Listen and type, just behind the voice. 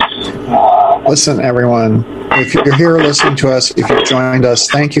Listen, everyone, if you're here listening to us, if you've joined us,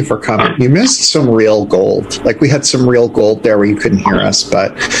 thank you for coming. You missed some real gold. Like, we had some real gold there where you couldn't hear us,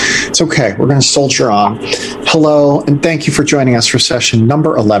 but it's okay. We're going to soldier on. Hello, and thank you for joining us for session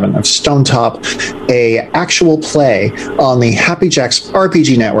number 11 of Stone Top, a actual play on the Happy Jacks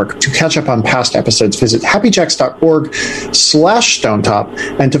RPG Network. To catch up on past episodes, visit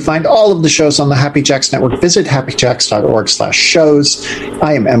happyjacks.org/stonetop, and to find all of the shows on the Happy Jacks Network, visit happyjacks.org/shows.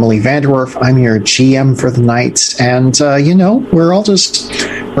 I am Emily Vanderwerf. I'm your GM for the night, and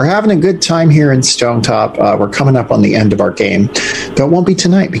we're having a good time here in Stone Top. We're coming up on the end of our game, though it won't be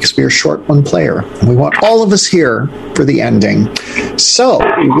tonight because we are short one player, and we want all of us here for the ending. So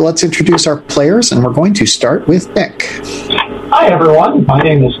let's introduce our players, and we're going to start with Nick. Hi everyone, my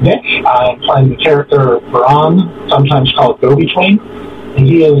name is Nick. I'm playing the character Braun, sometimes called Go-Between, and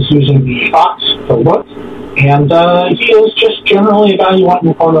he is using the Fox for look, and he is just generally a guy you want in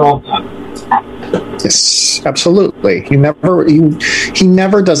the corner all the time. Yes, absolutely. He never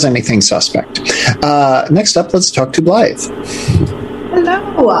does anything suspect. Next up, let's talk to Blythe.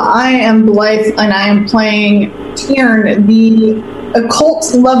 Hello, I am Blythe, and I am playing Tiern, the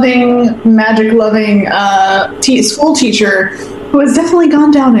occult-loving, magic-loving school teacher who has definitely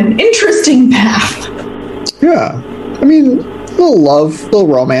gone down an interesting path. Yeah, I mean, a little love, a little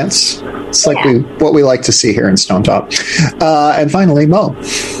romance. It's like what we like to see here in Stone Top. And finally, Mo.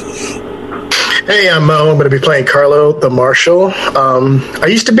 Hey, I'm Mo. I'm going to be playing Carlo, the Marshal. I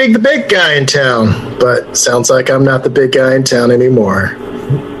used to be the big guy in town, but sounds like I'm not the big guy in town anymore.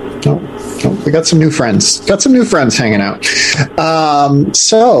 No, we got some new friends. Got some new friends hanging out.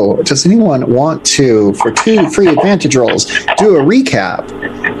 So, does anyone want to, for 2 free advantage rolls, do a recap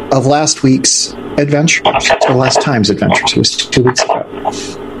of last week's adventures, or last time's adventures? It was 2 weeks ago.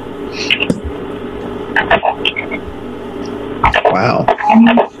 Wow.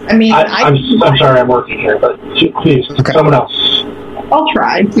 I'm sorry I'm working here, but please, okay. Someone else. I'll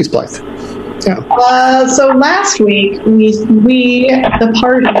try. Please, Blythe. Yeah. So last week, we the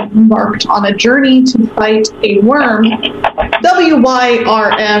party embarked on a journey to fight a worm,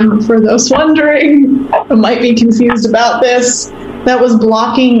 WYRM, for those wondering who might be confused about this, that was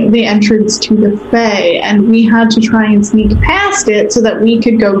blocking the entrance to the Fae, and we had to try and sneak past it so that we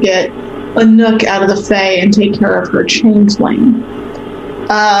could go get a Nook out of the Fae and take care of her changeling.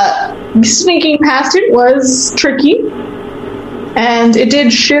 Sneaking past it was tricky, and it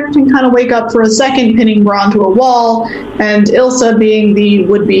did shift and kind of wake up for a second, pinning Braun to a wall, and Ilsa, being the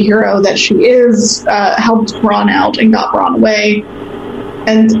would-be hero that she is, helped Braun out and got Braun away.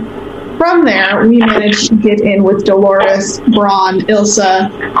 And from there, we managed to get in with Dolores, Braun,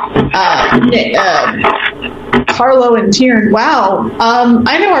 Ilsa, Carlo, and Tiern. Wow.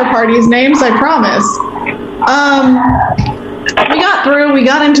 I know our party's names, I promise. We got through, we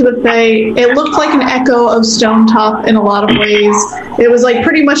got into the Fae. It looked like an echo of Stone Top in a lot of ways. It was like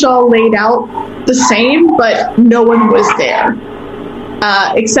pretty much all laid out the same, but no one was there.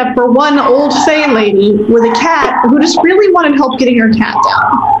 Except for one old Fae lady with a cat who just really wanted help getting her cat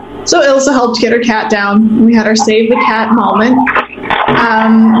down. So Ilsa helped get her cat down. We had our save the cat moment.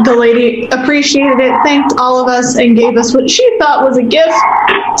 The lady appreciated it, thanked all of us, and gave us what she thought was a gift.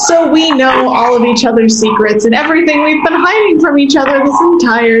 So we know all of each other's secrets and everything we've been hiding from each other this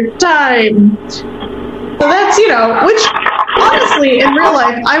entire time. So that's, which, honestly, in real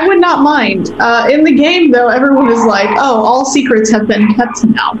life, I would not mind. In the game, though, everyone is like, oh, all secrets have been kept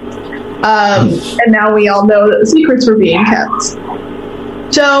now. And now we all know that the secrets were being kept.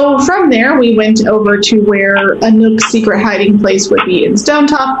 So from there, we went over to where a Nook secret hiding place would be in Stone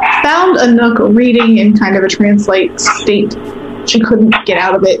Top, found a Nook reading in kind of a trance-like state. She couldn't get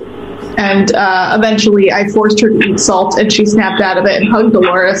out of it. And eventually I forced her to eat salt, and she snapped out of it and hugged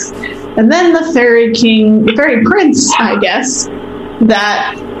Dolores. And then the fairy prince, I guess,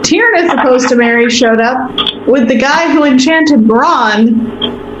 that Tiern is supposed to marry showed up with the guy who enchanted Braun,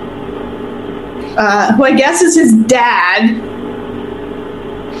 who I guess is his dad.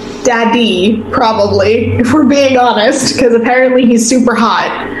 Daddy, probably, if we're being honest, because apparently he's super hot.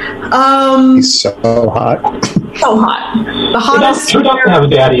 He's so hot. So hot. The hottest. Who doesn't have a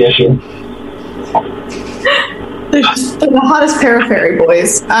daddy issue? They're the hottest pair of fairy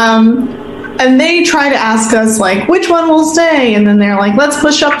boys. And they try to ask us, like, which one will stay? And then they're like, let's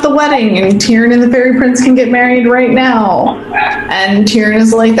push up the wedding, and Tiern and the fairy prince can get married right now. And Tiern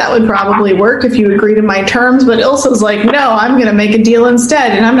is like, that would probably work if you agree to my terms. But Ilsa's like, no, I'm going to make a deal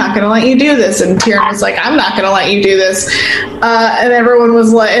instead, and I'm not going to let you do this. And Tiern was like, I'm not going to let you do this. And everyone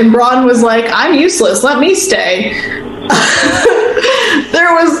was like, and Braun was like, I'm useless. Let me stay.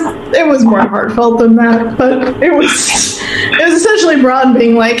 It was more heartfelt than that, but it was It was essentially Braun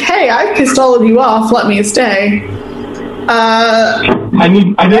being like, "Hey, I pissed all of you off. Let me stay." I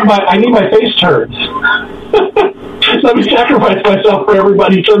need my face turns. Let me sacrifice myself for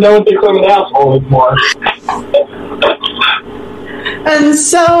everybody so no one thinks I'm an asshole anymore. And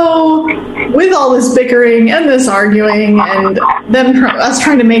so, with all this bickering and this arguing, and them us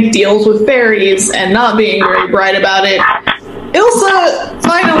trying to make deals with fairies and not being very bright about it, Ilsa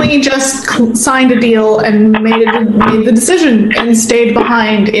finally just signed a deal and made the decision and stayed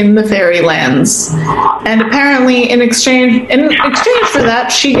behind in the fairylands. And apparently, in exchange for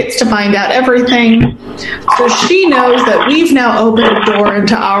that, she gets to find out everything. So she knows that we've now opened a door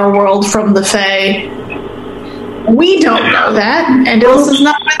into our world from the Fae. We don't know that, and Ilsa's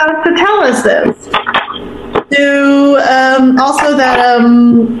not with us to tell us this. Also, that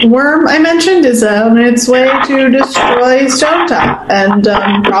worm I mentioned is on its way to destroy Stonetop and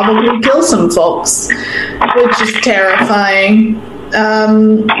probably kill some folks, which is terrifying.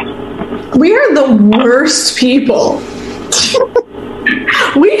 We are the worst people.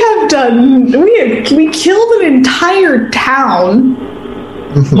 We killed an entire town.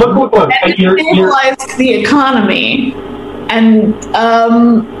 Look. And stabilized the economy. And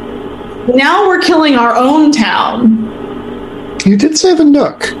now we're killing our own town. You did save a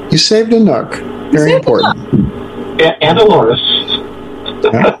nook. You saved a nook. Very important. And a Loris.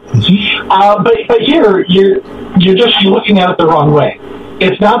 Yeah. But here, you're just looking at it the wrong way.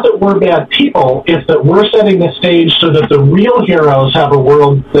 It's not that we're bad people, it's that we're setting the stage so that the real heroes have a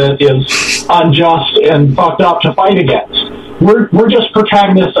world that is unjust and fucked up to fight against. We're just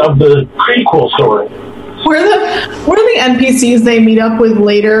protagonists of the prequel story. We're the NPCs they meet up with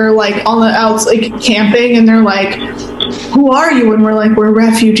later, like on the outs, like camping, and they're like, "Who are you?" And we're like, "We're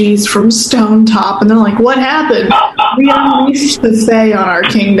refugees from Stonetop." And they're like, "What happened?" We unleashed the Fae on our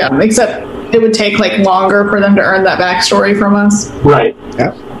kingdom. Except it would take like longer for them to earn that backstory from us. Right.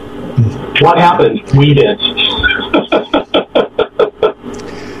 Yeah. What happened? We did.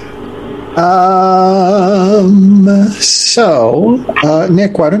 So,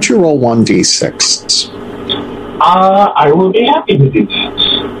 Nick, why don't you roll 1d6? I will be happy to do that.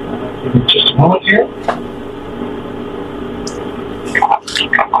 Just a moment here.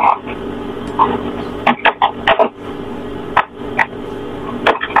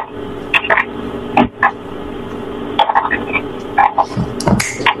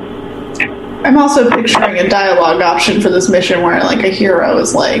 I'm also picturing a dialogue option for this mission where like a hero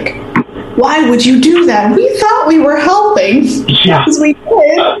is like, "Why would you do that? We thought we were helping." Yeah. Because we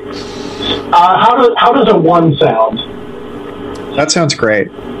did. How does a 1 sound? That sounds great.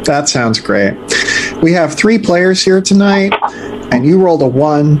 We have 3 players here tonight, and you rolled a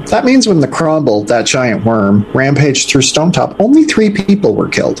 1. That means when the Crumble, that giant worm, rampaged through Stonetop, only 3 people were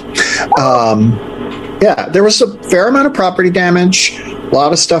killed. Yeah, there was a fair amount of property damage, a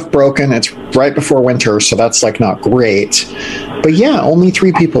lot of stuff broken. It's right before winter, so that's like not great. But yeah, only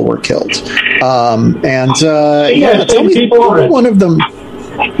 3 people were killed. Tell me who one of them.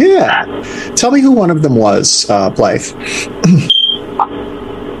 Yeah, tell me who one of them was, Blythe.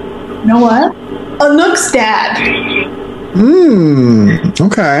 You know what? A Nook's dad.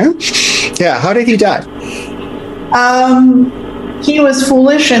 Okay. Yeah, how did he die? He was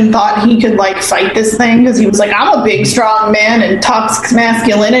foolish and thought he could like fight this thing because he was like, "I'm a big, strong man," and toxic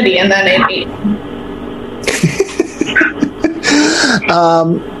masculinity, and then it ate him.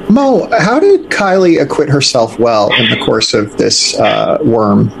 Mo, how did Kylie acquit herself well in the course of this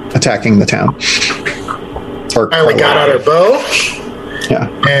worm attacking the town? Kylie got out her bow. Yeah.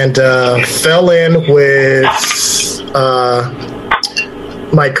 And fell in with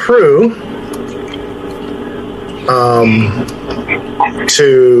my crew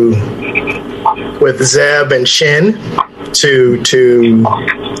with Zeb and Shin to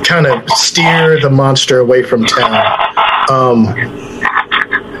kind of steer the monster away from town.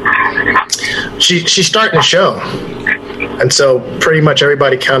 She's starting to show, and so pretty much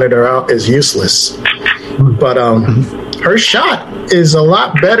everybody counted her out as useless. But her shot is a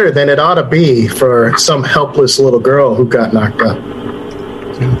lot better than it ought to be for some helpless little girl who got knocked up.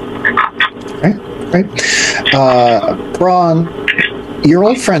 Right. Braun, your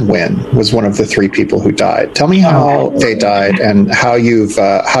old friend Wynn was one of the 3 people who died. Tell me how they died and how you've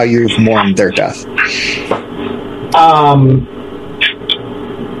mourned their death.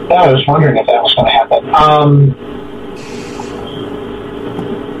 I was wondering if that was going to happen.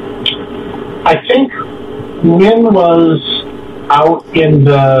 I think Wynn was out in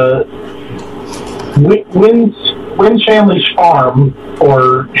the Wynn's family's farm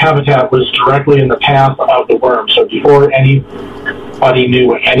or habitat was directly in the path of the worm. So before anybody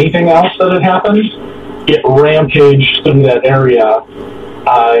knew anything else that had happened, it rampaged through that area,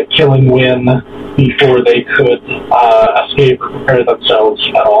 killing Wynn before they could escape or prepare themselves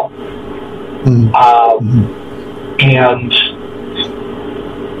at all. And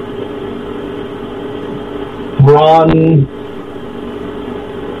Ron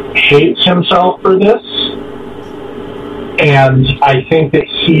hates himself for this, and I think that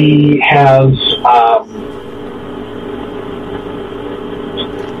he has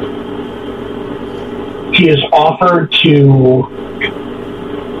offered to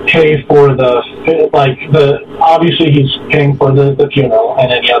pay for obviously he's paying for the funeral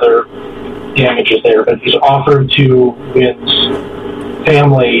and any other damages there, but he's offered to Wynn's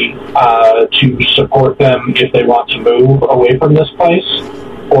family to support them if they want to move away from this place,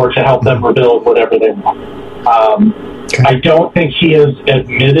 or to help them rebuild whatever they want. I don't think he has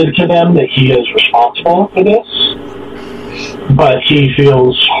admitted to them that he is responsible for this, but he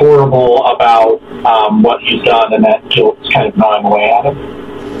feels horrible about what he's done, and that guilt is kind of gnawing away at him.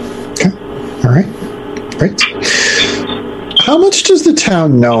 Okay. All right. Great. How much does the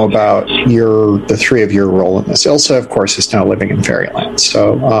town know about the three of your role in this? Ilsa, of course, is now living in Fairyland,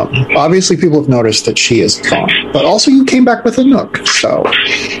 so obviously people have noticed that she is gone. But also, you came back with a Nook, so.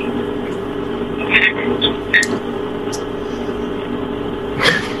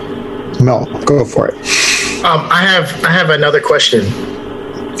 Mel, go for it. I have another question.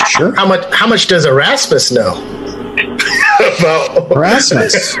 Sure. How much does Erasmus know about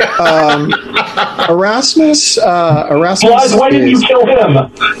Erasmus? Erasmus. Why didn't you kill him?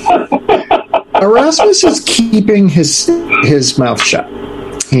 Erasmus is keeping his mouth shut.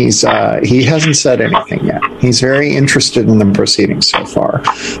 He hasn't said anything yet. He's very interested in the proceedings so far,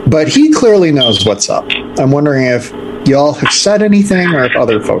 but he clearly knows what's up. I'm wondering if y'all have said anything, or if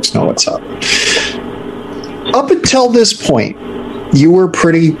other folks know what's up. Up until this point, you were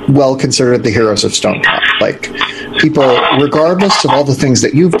pretty well considered the heroes of Stonetop. Like, people, regardless of all the things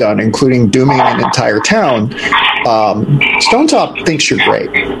that you've done, including dooming an entire town, Stonetop thinks you're great.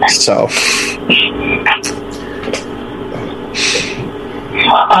 So,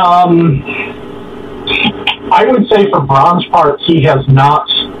 I would say for Bron's part, he has not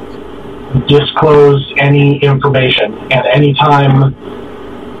disclosed any information, and anytime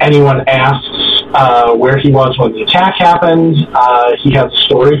anyone asks where he was when the attack happened, he has a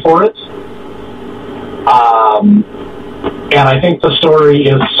story for it. And I think the story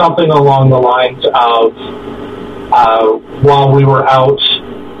is something along the lines of, while we were out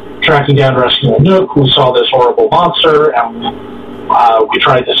tracking down rescuing Nook, we saw this horrible monster, and we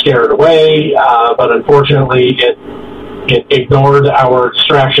tried to scare it away, but unfortunately it ignored our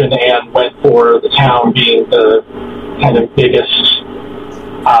distraction and went for the town being the kind of biggest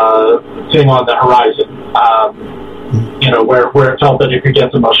thing on the horizon, where it felt that it could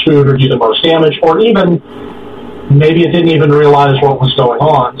get the most food or do the most damage, or even maybe it didn't even realize what was going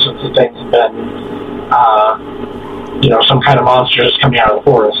on, since the thing had been, some kind of monster just coming out of the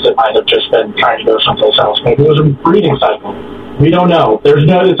forest. It might have just been trying to go someplace else. Maybe it was a breeding cycle. We don't know.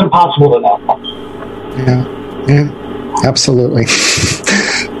 It's impossible to know. Yeah, absolutely.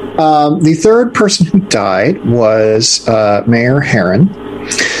 The third person who died was Mayor Heron.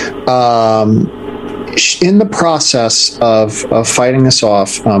 In the process of fighting this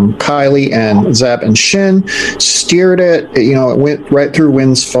off, Kylie and Zeb and Shin steered it. It went right through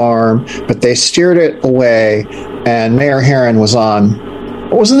Wynn's farm, but they steered it away, and Mayor Heron was on.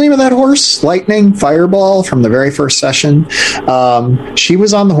 What was the name of that horse? Lightning Fireball from the very first session. She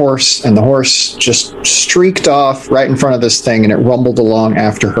was on the horse, and the horse just streaked off right in front of this thing, and it rumbled along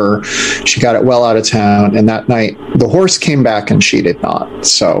after her. She got it well out of town, and that night the horse came back and she did not.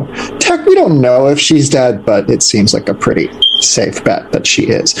 So, Tech, we don't know if she's dead, but it seems like a pretty safe bet that she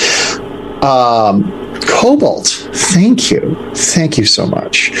is. Cobalt, thank you so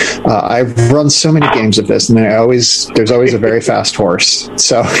much. I've run so many games of this, and there's always a very fast horse.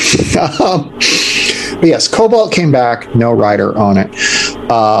 So, but yes, Cobalt came back, no rider on it.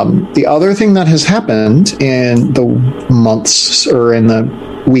 The other thing that has happened in the months or in the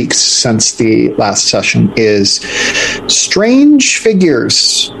weeks since the last session is strange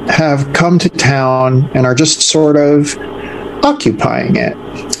figures have come to town and are just sort of occupying it.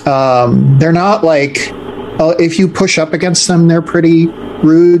 They're not like, if you push up against them, they're pretty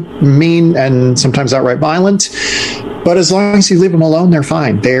rude, mean, and sometimes outright violent. But as long as you leave them alone, they're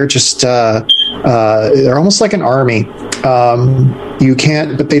fine. They're just, they're almost like an army.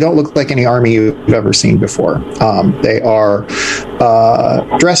 But they don't look like any army you've ever seen before. They are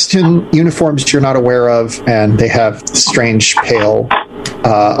dressed in uniforms you're not aware of, and they have strange, pale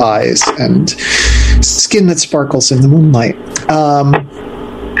eyes and skin that sparkles in the moonlight.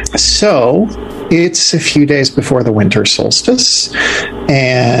 So, It's a few days before the winter solstice,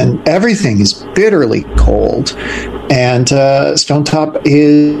 and everything is bitterly cold. And Stonetop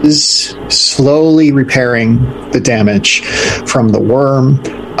is slowly repairing the damage from the worm.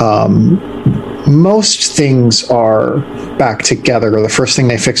 Most things are back together. The first thing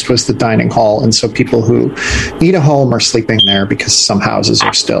they fixed was the dining hall, and so people who need a home are sleeping there because some houses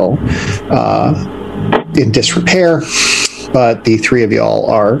are still in disrepair. But the three of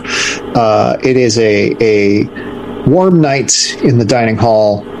y'all are. It is a warm night in the dining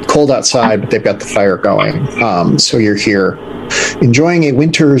hall, cold outside, but they've got the fire going. So you're here enjoying a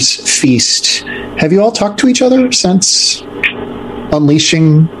winter's feast. Have you all talked to each other since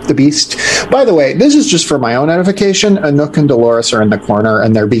unleashing the beast? By the way, this is just for my own edification. Anouk and Dolores are in the corner,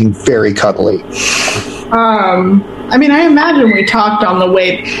 and they're being very cuddly. I mean, I imagine we talked on the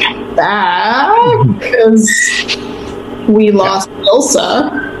way back because we lost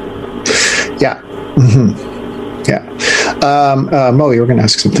Ilsa. Yeah. Mm-hmm. Yeah. Mo, you were going to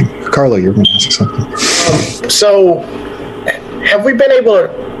ask something. Carlo, you were going to ask something. So, have we been able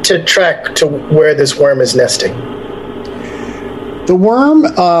to track to where this worm is nesting? The worm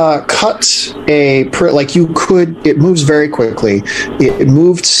cuts it moves very quickly. It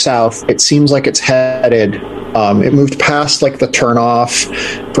moved south. It seems like it's headed. It moved past like the turnoff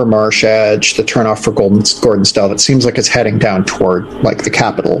for Marsh Edge, the turnoff for Gordonsdale. It seems like it's heading down toward like the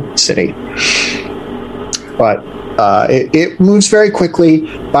capital city. But it moves very quickly.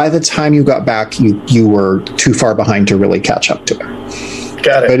 By the time you got back, you were too far behind to really catch up to it.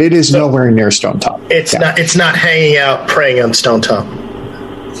 Got it. But it is nowhere near Stonetop. It's not hanging out preying on Stonetop.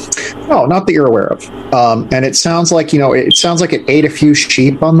 No, not that you're aware of. And it sounds like it ate a few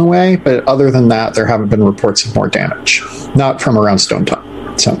sheep on the way, but other than that, there haven't been reports of more damage. Not from around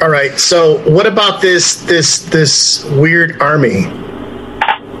Stonetop. So. All right. So what about this weird army?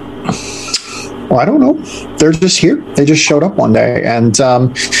 Well, I don't know. They're just here. They just showed up one day, and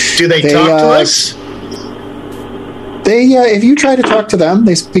do they talk to us? They, if you try to talk to them,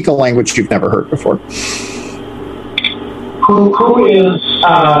 they speak a language you've never heard before. Who's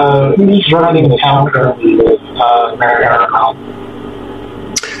running the town currently with Mary Arnold?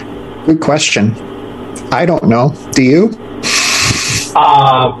 Good question. I don't know. Do you?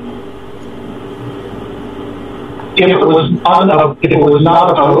 If it was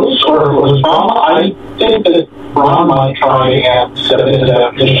not opposed, or if it was Braun, I think that Braun might try and set it into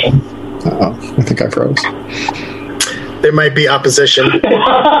that position. I think I froze. There might be opposition.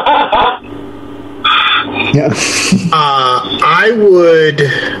 Yeah. I would.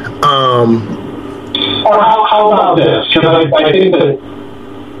 Or how about this? Because I think that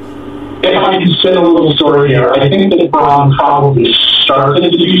if I can spin a little story here, I think that Braun probably started to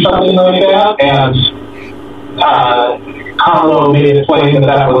do something like that, and Carlo made it plain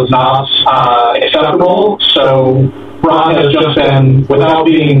that was not acceptable. So Braun has just been, without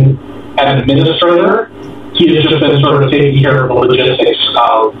being an administrator, he has just been sort of taking care of the logistics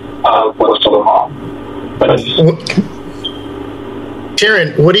of what's going on. But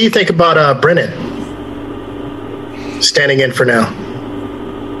Tyrion, what do you think about Brennan standing in for now?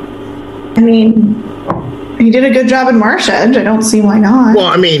 I mean, he did a good job in Marsh Edge. I don't see why not. Well,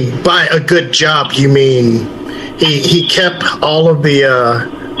 I mean, by a good job, you mean he kept all of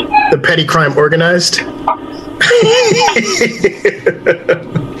the petty crime organized?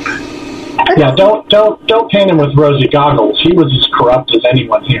 Yeah, don't paint him with rosy goggles. He was as corrupt as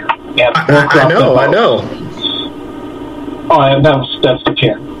anyone here. I know. Oh, and that's the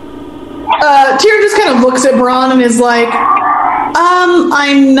Tyr. Tyr just kind of looks at Braun and is like,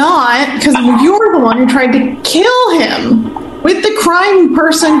 I'm not, because you're the one who tried to kill him with the crime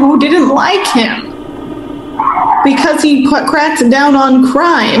person who didn't like him. Because he cracks down on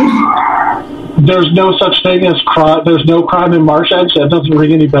crime. There's no such thing as crime. There's no crime in Marsh Edge. That doesn't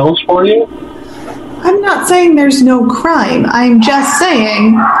ring any bells for you? I'm not saying there's no crime. I'm just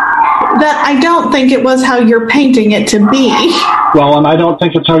saying that I don't think it was how you're painting it to be. Well, and I don't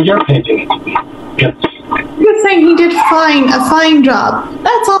think it's how you're painting it to be. You're saying he did a fine job.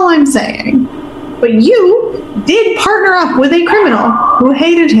 That's all I'm saying. But you did partner up with a criminal who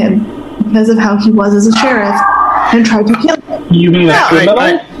hated him because of how he was as a sheriff and tried to kill him. You mean a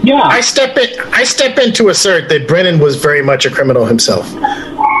criminal? Yeah. I step in to assert that Brennan was very much a criminal himself.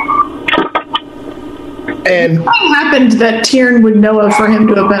 And what happened that Tyrion would know of for him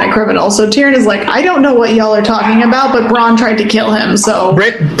to have been a criminal? So Tyrion is like, I don't know what y'all are talking about, but Braun tried to kill him. So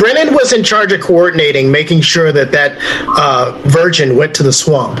Brennan was in charge of coordinating, making sure that virgin went to the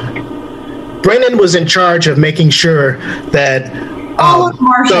swamp. Brennan was in charge of making sure that all of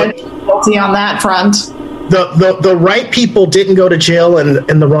Marsh is guilty on that front. the right people didn't go to jail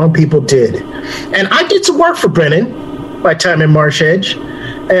and the wrong people did. And I did some work for Brennan my time in Marsh Edge.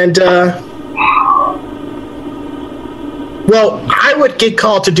 And, well, I would get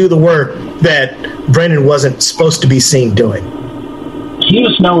called to do the work that Brennan wasn't supposed to be seen doing. He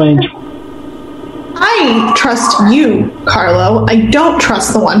was no angel. I trust you, Carlo. I don't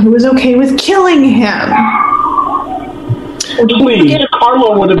trust the one who was okay with killing him. Please,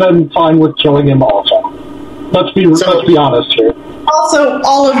 Carlo would have been fine with killing him also. Let's be honest here. Also,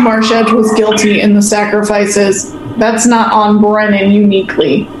 all of Marsh Edge was guilty in the sacrifices. That's not on Brennan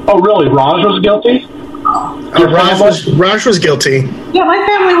uniquely. Oh, really? Raj was guilty? Raj was guilty. Yeah, my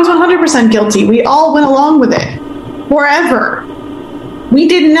family was 100% guilty. We all went along with it. Forever. We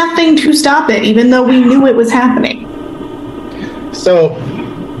did nothing to stop it, even though we knew it was happening. So,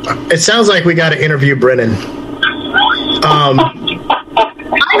 it sounds like we got to interview Brennan. I'm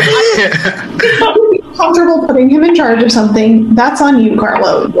comfortable putting him in charge of something. That's on you,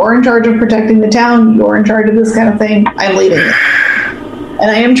 Carlo. You're in charge of protecting the town. You're in charge of this kind of thing. I'm leading it. And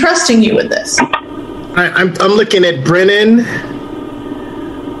I am trusting you with this. I'm looking at Brennan.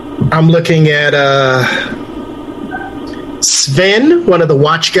 I'm looking at Sven, one of the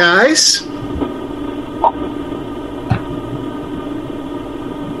watch guys.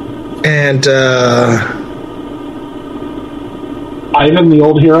 And Ivan, the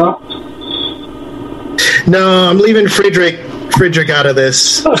old hero? No, I'm leaving Friedrich out of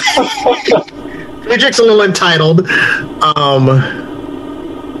this. Friedrich's a little entitled.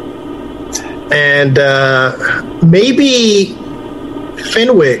 And maybe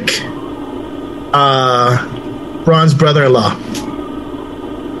Fenwick, Ron's brother-in-law.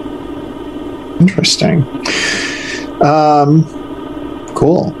 Interesting.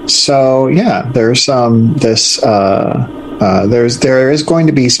 Cool. So yeah, there's there is going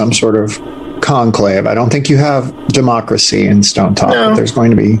to be some sort of conclave. I don't think you have democracy in Stone Top, but there's going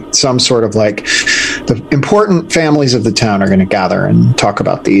to be some sort of like the important families of the town are going to gather and talk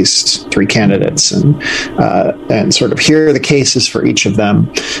about these three candidates and sort of hear the cases for each of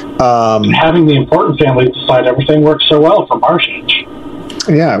them. Having the important families decide everything works so well for Marsh Edge.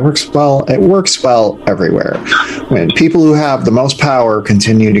 Yeah, it works well. It works well everywhere. When people who have the most power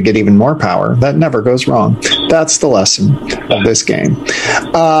continue to get even more power, that never goes wrong. That's the lesson of this game.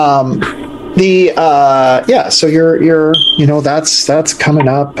 So you're that's coming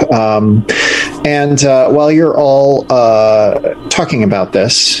up. And while you're all talking about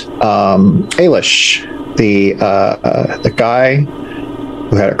this, Ailish, the guy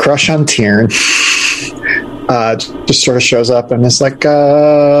who had a crush on Tyrn, just sort of shows up and is like,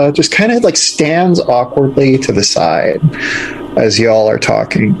 just kind of like stands awkwardly to the side as y'all are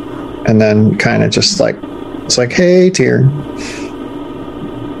talking, and then kind of just like, it's like, hey, Tyrn.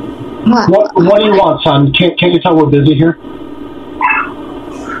 What do you want, son? Can't you tell we're busy here?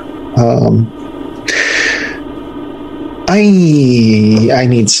 I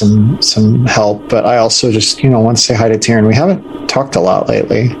need some help, but I also just want to say hi to Tyrn. We haven't talked a lot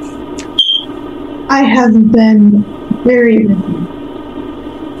lately. I have been very busy.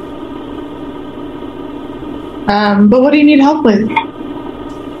 But what do you need help with?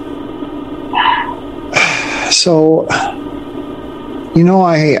 So,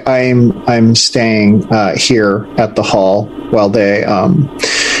 I'm staying here at the hall while they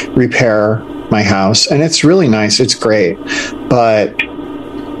repair my house, and it's really nice. It's great, but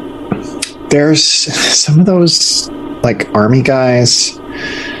there's some of those like army guys.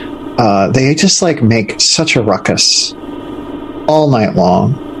 They just like make such a ruckus all night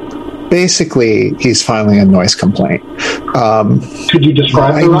long. Basically, he's filing a noise complaint. Could you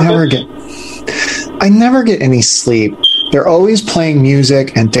describe the ruckus? I never get any sleep. They're always playing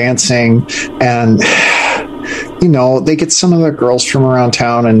music and dancing, and they get some of the girls from around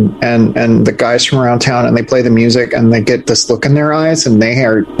town and the guys from around town, and they play the music, and they get this look in their eyes, and they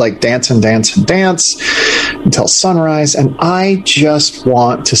are like dance until sunrise. And I just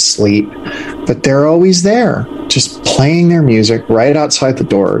want to sleep, but they're always there, just playing their music right outside the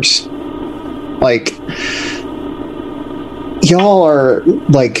doors. Like, y'all are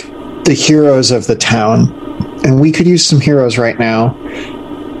like the heroes of the town, and we could use some heroes right now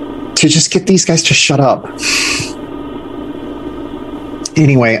to just get these guys to shut up.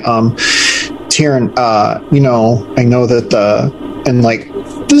 Anyway, Tyrn, I know that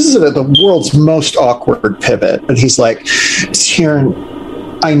this is the world's most awkward pivot, but he's like, Tyrn,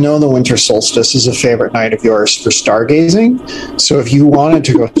 I know the winter solstice is a favorite night of yours for stargazing. So if you wanted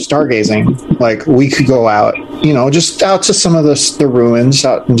to go stargazing, like, we could go out, just out to some of the ruins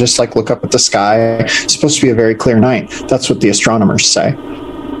out and just like look up at the sky. It's supposed to be a very clear night. That's what the astronomers say.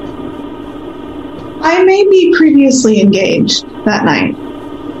 I may be previously engaged that night.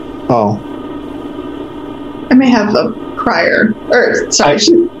 Oh. I may have a prior... sorry.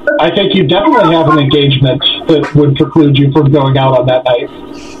 I think you definitely have an engagement that would preclude you from going out on that night.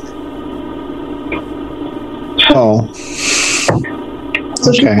 Oh.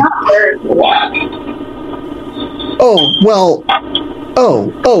 So she's Okay. not wearing black. Oh, well,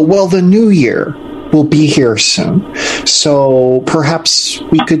 the new year will be here soon. So perhaps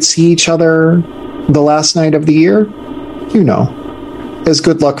we could see each other the last night of the year? You know, as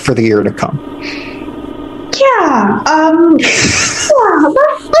good luck for the year to come. Yeah, let's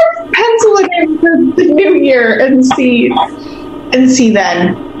pencil it in for the new year and see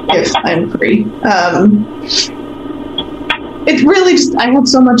then if I'm free. It's really just, I have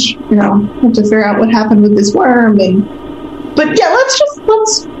so much, have to figure out what happened with this worm but yeah,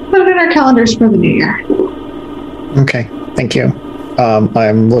 let's put it in our calendars for the new year. Okay, thank you.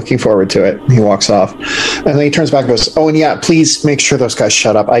 I'm looking forward to it. He walks off. And then he turns back and goes, oh, and yeah, please make sure those guys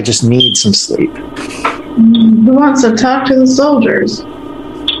shut up. I just need some sleep. Who wants to talk to the soldiers?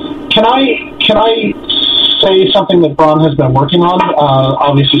 Can I say something that Braun has been working on,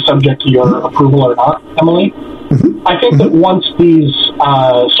 obviously subject to your approval or not, Emily? Mm-hmm. I think that once these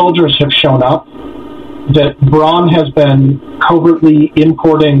soldiers have shown up, that Braun has been covertly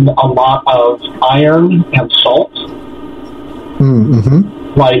importing a lot of iron and salt.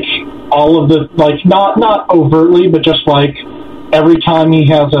 Mm-hmm. Like all of the, like not overtly, but just like every time he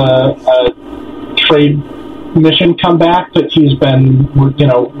has a trade mission come back, that he's been,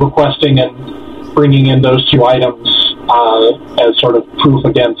 requesting and bringing in those two items as sort of proof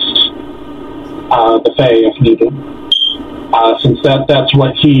against the Fae if needed. Since that's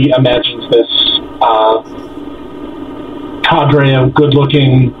what he imagines this cadre of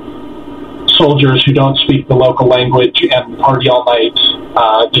good-looking soldiers who don't speak the local language and party all night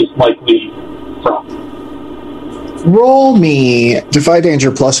is likely from. Roll me Defy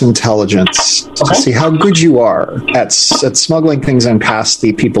Danger plus intelligence to see how good you are at smuggling things in past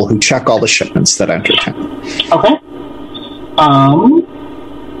the people who check all the shipments that enter town. Okay.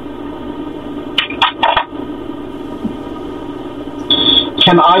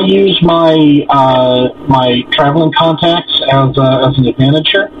 Can I use my my traveling contacts as an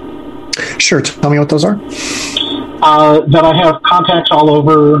advantage here? Sure. Tell me what those are. That I have contacts all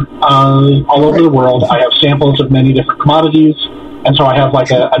over the world. I have samples of many different commodities, and so I have like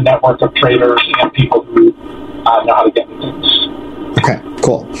a network of traders and people who know how to get me things. Okay,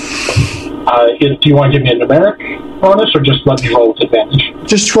 cool. Do you want to give me a numeric bonus, or just let me roll with advantage?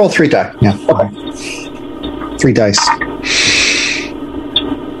 Just roll 3 die. Yeah. Okay. 3 dice.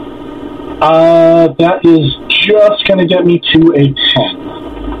 That is just going to get me to a 10.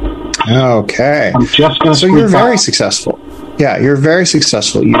 Okay. I'm just going to. So you're very successful. Yeah, you're very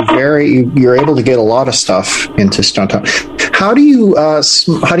successful. You're able to get a lot of stuff into Stone Town. How do you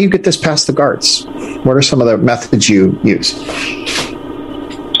get this past the guards? What are some of the methods you use?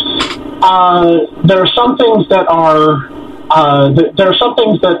 There are some things that are.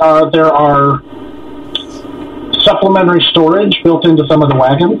 There are supplementary storage built into some of the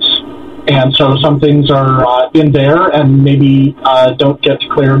wagons. And so some things are in there and maybe don't get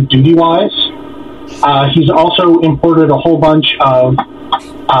declared duty-wise. He's also imported a whole bunch of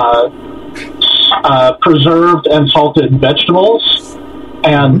preserved and salted vegetables.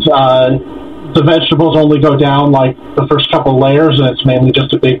 And the vegetables only go down like the first couple layers, and it's mainly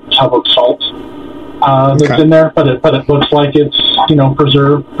just a big tub of salt that's in there. But it looks like it's,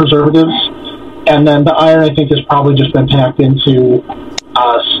 preservatives. And then the iron, I think, has probably just been packed into...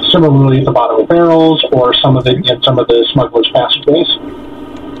 similarly at the bottom of barrels, or some of it in some of the smugglers' passageways.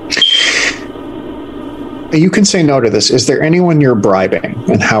 You can say no to this. Is there anyone you're bribing,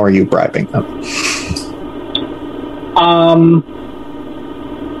 and how are you bribing them?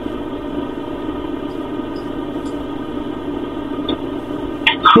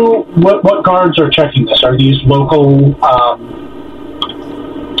 What guards are checking this? Are these local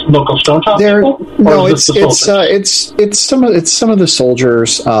Stone Top people? No, it's some of the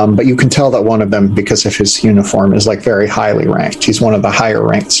soldiers, but you can tell that one of them, because of his uniform, is like very highly ranked. He's one of the higher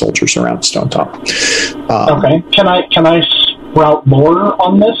ranked soldiers around Stone Top. Okay, can I sprout lore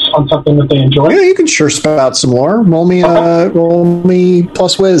on this, on something that they enjoy? Yeah, you can sure spout some lore. Roll me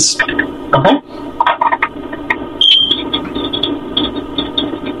plus whiz. Okay.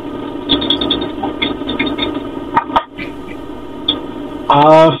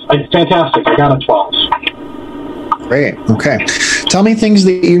 Fantastic. I got a 12. Great. Okay. Tell me things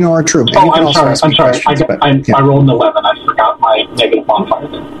that you know are true. I'm sorry. I rolled an 11. I forgot my negative modifier.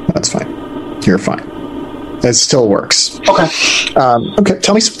 That's fine. You're fine. it still works. Okay. Okay,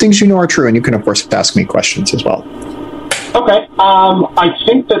 tell me some things you know are true, and you can, of course, ask me questions as well. Okay. I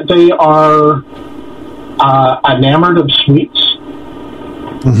think that they are enamored of sweets.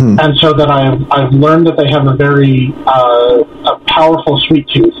 Mm-hmm. And so that I've learned that they have a very a powerful sweet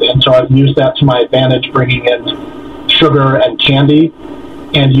tooth, and so I've used that to my advantage, bringing in sugar and candy,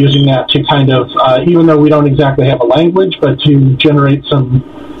 and using that to kind of, even though we don't exactly have a language, but to generate some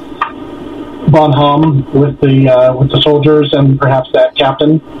bonhom with the soldiers and perhaps that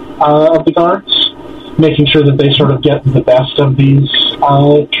captain of the guards, making sure that they sort of get the best of these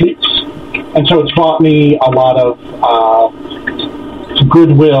treats. And so it's brought me a lot of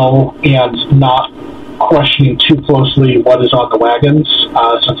goodwill and not questioning too closely what is on the wagons,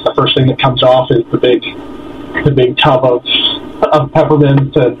 since the first thing that comes off is the big tub of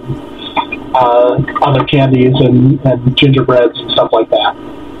peppermint and other candies and gingerbreads and stuff like that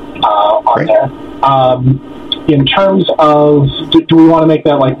on there. In terms of, do we want to make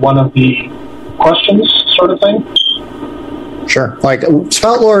that like one of the questions sort of thing? Sure. Like,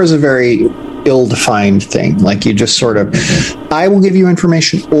 spout lore is a very ill-defined thing. Like, you just sort of, I will give you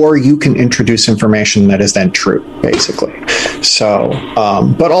information, or you can introduce information that is then true, basically. So,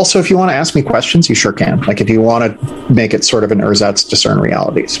 but also, if you want to ask me questions, you sure can. Like, if you want to make it sort of an ersatz discern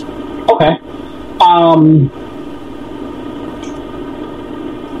realities. Okay.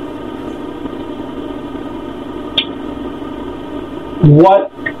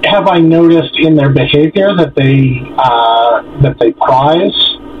 What have I noticed in their behavior that they prize?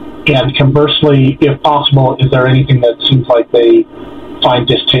 And conversely, if possible, is there anything that seems like they find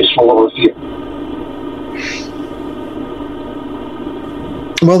distasteful or fear?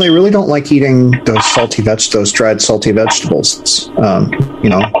 Well, they really don't like eating those dried salty vegetables.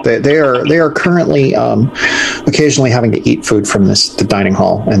 They are currently occasionally having to eat food from the dining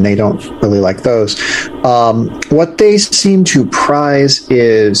hall, and they don't really like those. What they seem to prize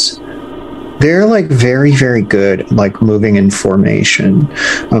is they're like very, very good, like moving in formation.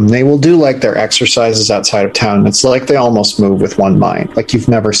 They will do like their exercises outside of town. It's like they almost move with one mind. Like, you've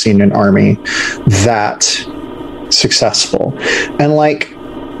never seen an army that successful. And like,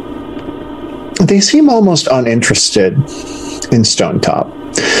 they seem almost uninterested in Stone Top.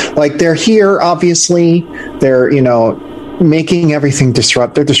 Like, they're here, obviously. They're, making everything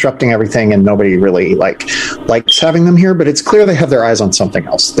they're disrupting everything, and nobody really likes having them here, but it's clear they have their eyes on something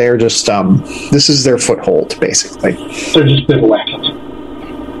else. They're just this is their foothold, basically. They're just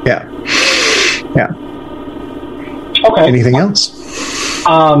bivouacking. Yeah. Okay. Anything else?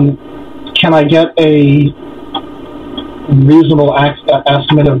 Can I get a reasonable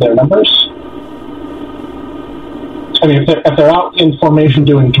estimate of their numbers? I mean, if they're out in formation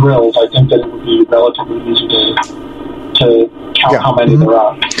doing drills, I think that it would be relatively easy to count how many there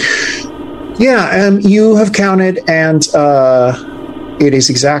are. Yeah, you have counted, and it is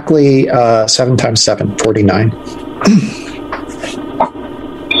exactly 7 times 7, 49.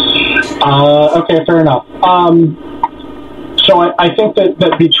 Okay, fair enough. So I think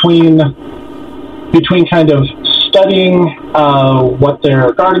that between kind of studying what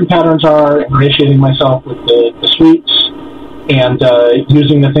their guarding patterns are, ingratiating myself with the sweets, and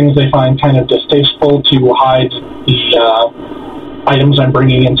using the things they find kind of distasteful to hide the items I'm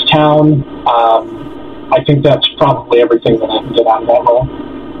bringing into town, I think that's probably everything that I can get out of that role.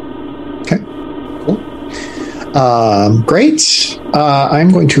 Okay, cool. Great. I'm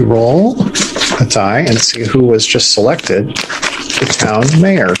going to roll a die and see who was just selected the town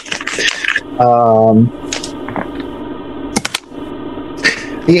mayor.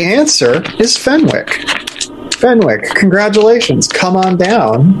 The answer is Fenwick. Fenwick, congratulations. Come on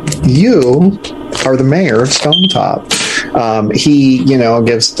down. You are the mayor of Stone Top. He,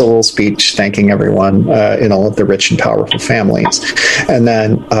 gives a little speech thanking everyone in all of the rich and powerful families. And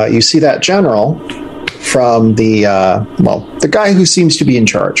then you see that general from the guy who seems to be in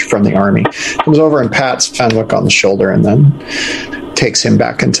charge from the army comes over and pats Fenwick on the shoulder and then takes him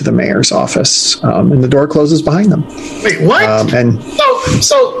back into the mayor's office. And the door closes behind them. Wait, what?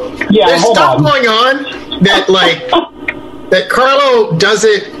 So yeah, there's stuff going on that Carlo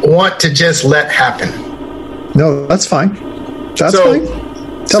doesn't want to just let happen. No, that's fine. That's fine.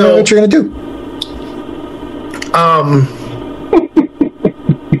 Tell me what you're going to do.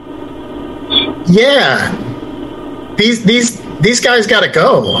 Yeah. These guys got to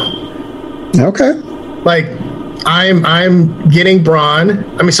go. Okay. Like, I'm getting Brennan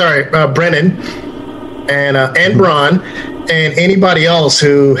and Braun and anybody else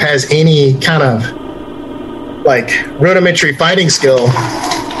who has any kind of rudimentary fighting skill,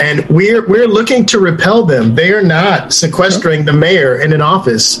 and we're looking to repel them. They are not sequestering the mayor in an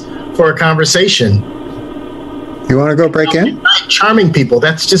office for a conversation. You want to go break in? Charming people.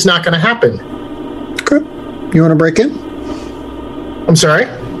 That's just not going to happen. Good. You want to break in? I'm sorry?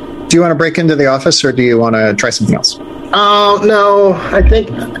 Do you want to break into the office, or do you want to try something else? Oh, no. I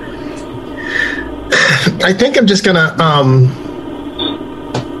think I'm just going to...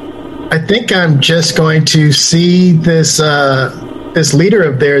 I think I'm just going to see this this leader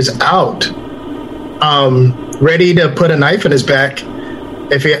of theirs out, ready to put a knife in his back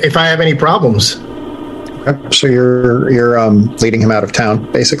if I have any problems. Okay. So you're leading him out of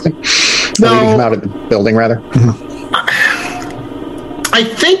town, basically? No. Leading him out of the building, rather? Mm-hmm. I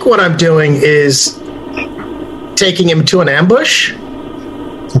think what I'm doing is taking him to an ambush.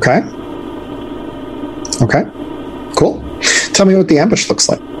 Okay. Cool. Tell me what the ambush looks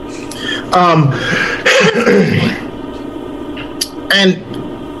like. And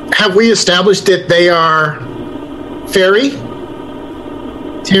have we established that they are fairy?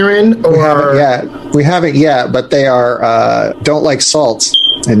 Tyrion? Or We haven't yet, but they are don't like salt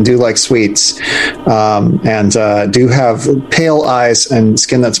and do like sweets, and do have pale eyes and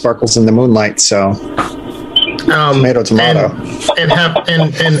skin that sparkles in the moonlight. So tomato.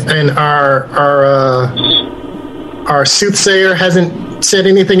 And our soothsayer hasn't said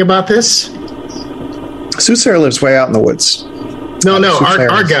anything about this? Soothsayer lives way out in the woods. No,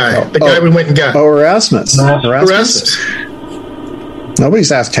 our guy. The guy we went and got. Oh, Erasmus. Erasmus.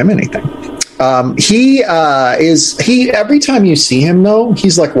 Nobody's asked him anything. He every time you see him, though,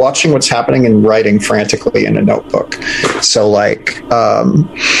 he's like watching what's happening and writing frantically in a notebook. So like,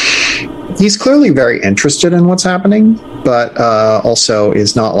 he's clearly very interested in what's happening, but also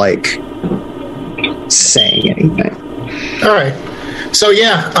is not like saying anything. All right. So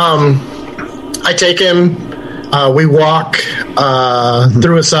yeah, I take him. We walk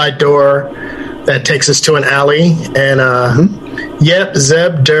through a side door that takes us to an alley, and yep,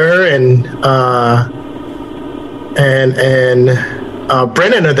 Zeb, Dur, and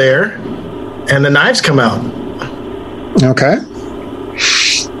Brennan are there, and the knives come out. Okay.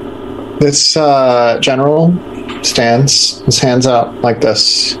 This general stands, his hands out like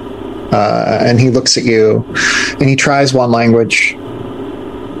this, and he looks at you, and he tries one language,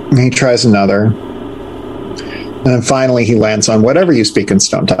 and he tries another, and then finally he lands on whatever you speak in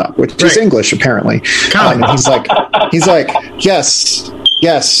Stone Top, which is English, apparently. And he's like, yes.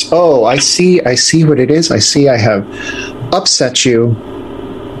 Oh, I see what it is. I see I have upset you.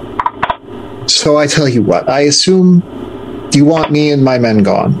 So I tell you what, I assume you want me and my men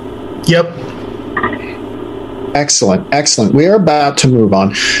gone. Yep. Excellent. We are about to move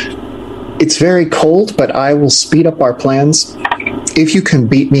on. It's very cold, but I will speed up our plans if you can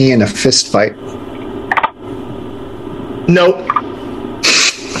beat me in a fist fight. Nope.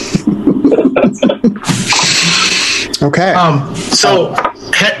 Okay. So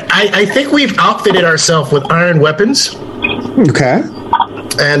I think we've outfitted ourselves with iron weapons. Okay.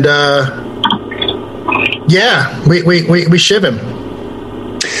 And we shiv him.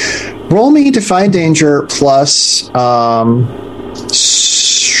 Roll me Defy Danger plus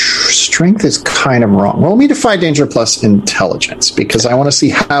strength is kind of wrong. Roll me Defy Danger plus intelligence, because I want to see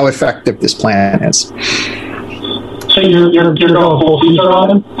how effective this plan is. So you're going full feature on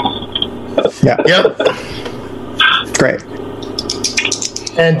him? Yeah. Yep. Great.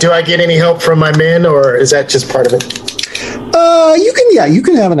 And do I get any help from my men, or is that just part of it? You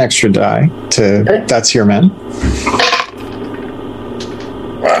can have an extra die to that's your men.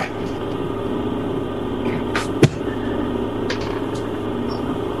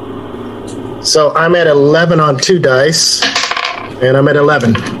 So I'm at 11 on 2 dice, and I'm at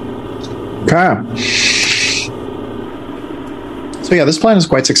 11. Okay. So yeah, this plan is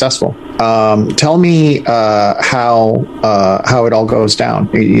quite successful. Tell me how it all goes down.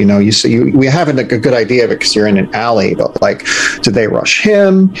 We haven't a good idea of it because you're in an alley. But like, do they rush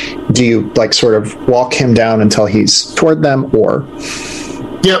him? Do you like sort of walk him down until he's toward them, or?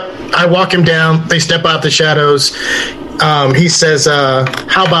 Yep, I walk him down. They step out the shadows. He says,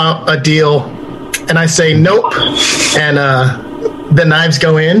 "How about a deal?" And I say, "Nope." And the knives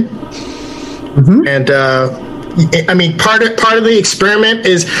go in, and. I mean, part of the experiment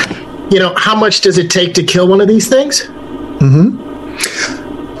is, how much does it take to kill one of these things?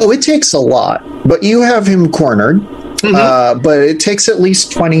 Oh, it takes a lot, but you have him cornered. But it takes at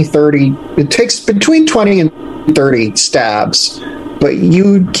least 20, 30. It takes between 20 and 30 stabs but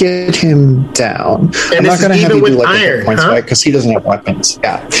you get him down. And I'm not going to have you do like iron, the points, right? Because he doesn't have weapons.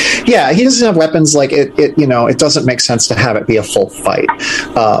 Yeah, he doesn't have weapons. Like it doesn't make sense to have it be a full fight.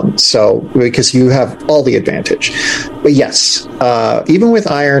 So because you have all the advantage. But yes, even with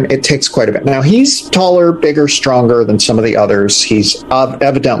iron, it takes quite a bit. Now he's taller, bigger, stronger than some of the others. He's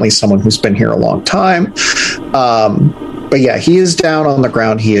evidently someone who's been here a long time. But yeah, he is down on the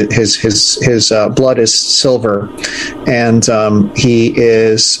ground. His blood is silver, and he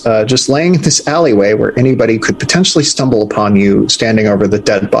is just laying in this alleyway where anybody could potentially stumble upon you, standing over the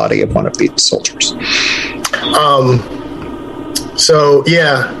dead body of one of these soldiers. So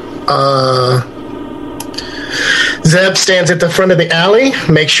yeah, Zeb stands at the front of the alley,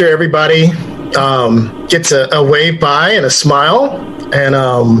 makes sure everybody gets a wave by and a smile, and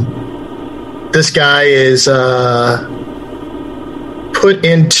this guy is put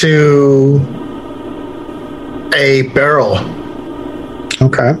into a barrel.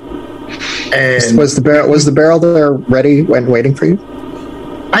 Okay. And was the barrel there ready and waiting for you?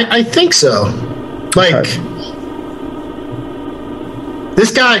 I think so. Like, Okay.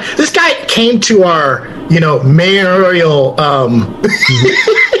 this guy came to our, mayoral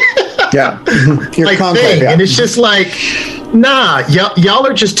Yeah. Your like conclave, thing, yeah. and it's just like, nah, y'all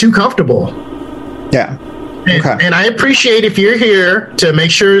are just too comfortable. Yeah. And, Okay. and I appreciate if you're here to make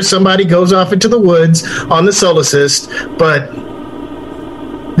sure somebody goes off into the woods on the Solacist, but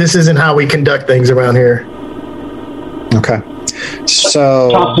this isn't how we conduct things around here. Okay. So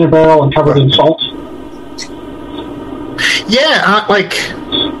Tossed in a barrel and covered in salt. Yeah,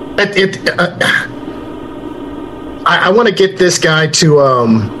 I want to get this guy to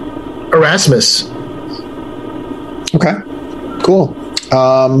Erasmus. okay. Cool.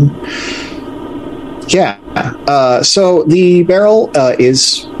 Yeah. So the barrel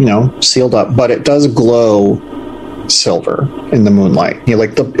is, sealed up, but it does glow silver in the moonlight.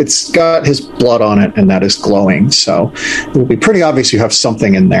 It's got his blood on it, and that is glowing. So it will be pretty obvious you have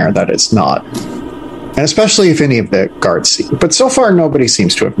something in there that is not, and especially if any of the guards see. But so far, nobody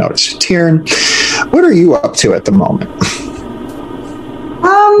seems to have noticed. Tieran, what are you up to at the moment?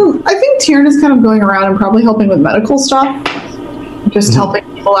 I think Tieran is kind of going around and probably helping with medical stuff. Just helping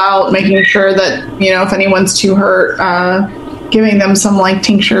people out, making sure that, if anyone's too hurt, giving them some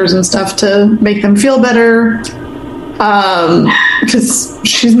tinctures and stuff to make them feel better. Because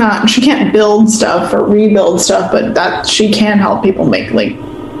she can't build stuff or rebuild stuff, but that she can help people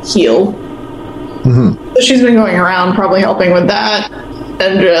heal. Mm-hmm. So she's been going around probably helping with that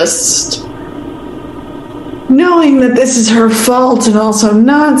and just knowing that this is her fault and also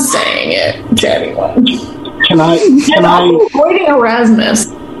not saying it to anyone. Can I avoiding Erasmus?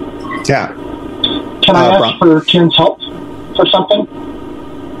 Yeah. Can I ask Bron. for Tieran's help for something?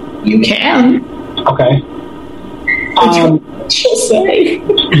 You can. Okay. She'll say.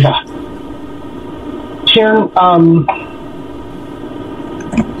 Yeah. Tieran,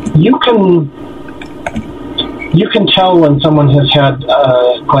 you can tell when someone has had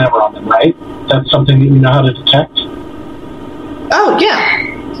glamour on them, right? That's something that you know how to detect. Oh yeah.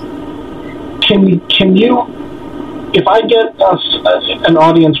 Can you, if I get us an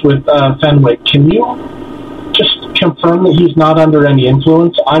audience with Fenwick, can you just confirm that he's not under any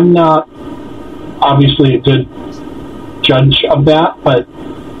influence? I'm not obviously a good judge of that, but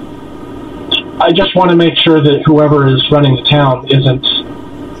I just want to make sure that whoever is running the town isn't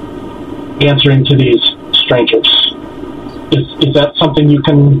answering to these strangers. Is that something you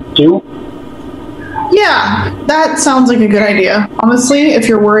can do? Yeah, that sounds like a good idea. Honestly, if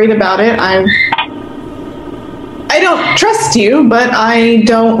you're worried about it, I don't trust you, but I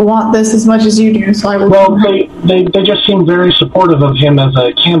don't want this as much as you do, so I will. Well, they just seem very supportive of him as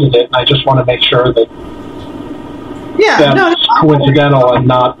a candidate, and I just want to make sure that that's coincidental and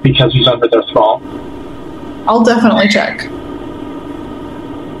not because he's under their thrall. I'll definitely check.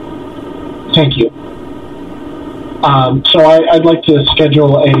 Thank you. So I'd like to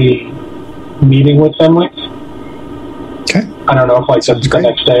schedule a meeting with Fenwick. Okay. I don't know if that's the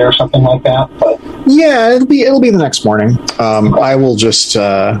next day or something like that, but Yeah, it'll be the next morning. I'll just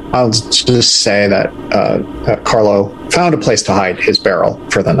say that Carlo found a place to hide his barrel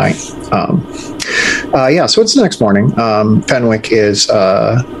for the night. So it's the next morning. Fenwick is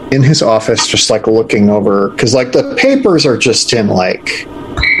in his office, just looking over, because the papers are just in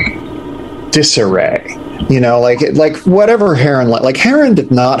disarray. Whatever Heron Heron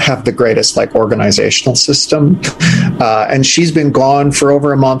did not have the greatest organizational system, and she's been gone for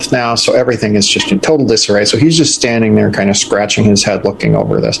over a month now, so everything is just in total disarray. So he's just standing there, kind of scratching his head, looking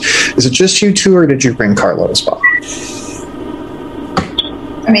over this. Is it just you two, or did you bring Carlo as well?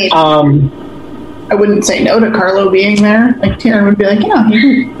 I mean, I wouldn't say no to Carlo being there. Like, Tyrion would be like, yeah,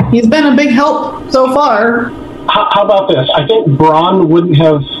 he's been a big help so far. How about this? I think Bronn wouldn't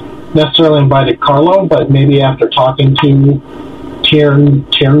have necessarily invited Carlo, but maybe after talking to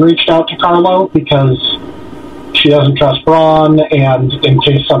Tyrion reached out to Carlo because she doesn't trust Bronn, and in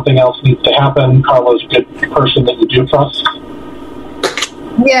case something else needs to happen, Carlo's a good person that you do trust.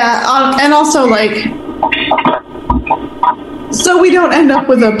 Yeah, and also, like, so we don't end up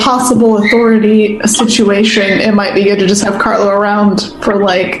with a possible authority situation, it might be good to just have Carlo around for,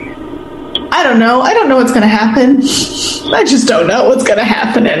 like, I don't know what's going to happen. I just don't know what's going to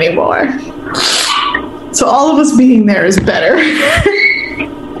happen anymore. So all of us being there is better.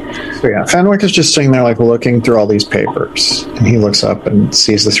 So yeah, Fenwick is just sitting there, like, looking through all these papers, and he looks up and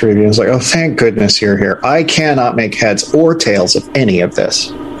sees the three of you and is like, oh, thank goodness you're here. I cannot make heads or tails of any of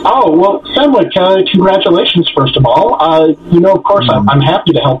this. Oh, well, Fenwick, congratulations, first of all. Of course, I'm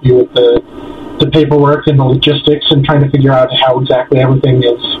happy to help you with the paperwork and the logistics and trying to figure out how exactly everything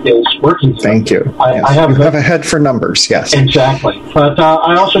is working. Thank you. I have a head for numbers, yes. Exactly. But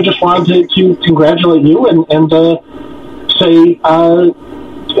I also just wanted to congratulate you and say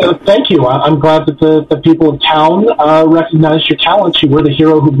thank you. I'm glad that the people of town recognized your talents. You were the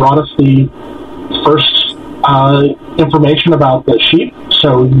hero who brought us the first information about the sheep.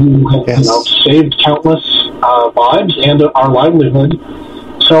 So you have saved countless lives and our livelihood.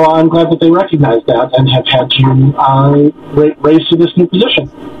 So I'm glad that they recognize that and have had you raised to this new position.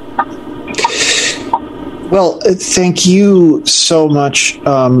 Well, thank you so much.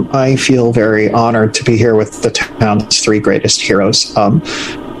 I feel very honored to be here with the town's three greatest heroes.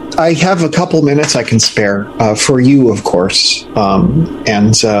 I have a couple minutes I can spare for you, of course.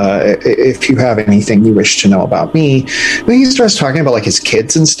 And if you have anything you wish to know about me, then he starts talking about, like, his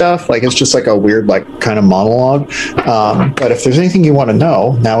kids and stuff. Like, it's just like a weird, like, kind of monologue. But if there's anything you want to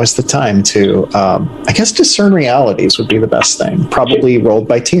know, now is the time to, I guess, discern realities would be the best thing. Probably rolled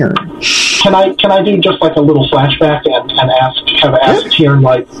by Tyrion. Can I do just like a little flashback and ask Tyrion,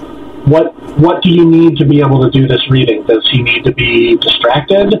 like, what do you need to be able to do this reading? Does he need to be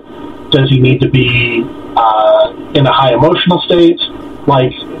distracted? Does he need to be in a high emotional state?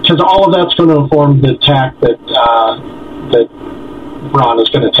 Like, because all of that's going to inform the tack that Bronn is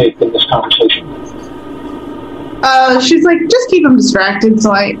going to take in this conversation. She's like, just keep him distracted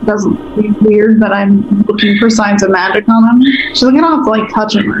so it doesn't be weird that I'm looking for signs of magic on him. She's like, I don't have to, like,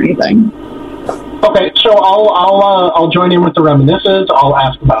 touch him or anything. Okay, so I'll join in with the reminiscences. I'll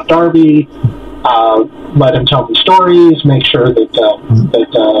ask about Darby, let him tell me stories, make sure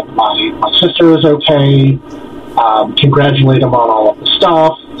that my sister is okay, congratulate him on all of the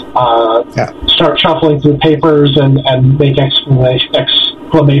stuff, start shuffling through papers and make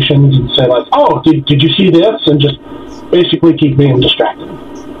exclamations and say, like, oh, did you see this? And just basically keep being distracted.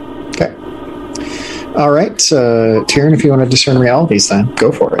 Okay. All right, Tyrion, if you want to discern realities, then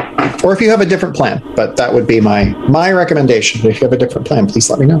go for it. Or if you have a different plan, but that would be my recommendation. If you have a different plan, please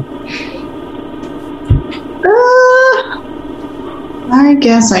let me know. I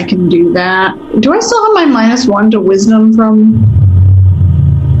guess I can do that. Do I still have my -1 to wisdom from?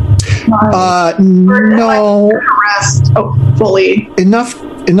 No. Rest. Oh, fully. Enough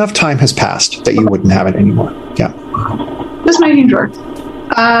time has passed that you wouldn't have it anymore. Yeah. Just making sure.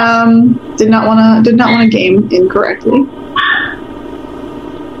 Did not want to game incorrectly.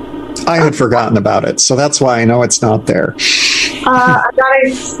 I had forgotten about it, so that's why I know it's not there. I got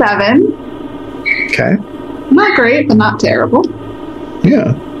a 7. Okay. Not great, but not terrible.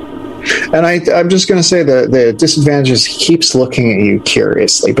 Yeah. And I'm just going to say the disadvantage is he keeps looking at you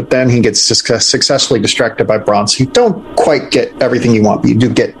curiously, but then he gets successfully distracted by Bronn, so you don't quite get everything you want, but you do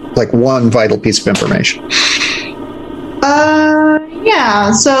get, like, one vital piece of information.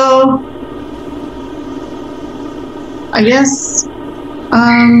 Yeah, so I guess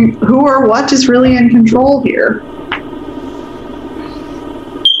who or what is really in control here?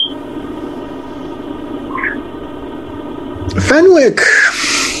 Fenwick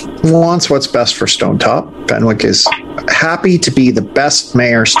wants what's best for Stonetop. Fenwick is happy to be the best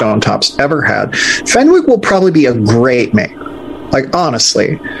mayor Stonetop's ever had. Fenwick will probably be a great mayor, like,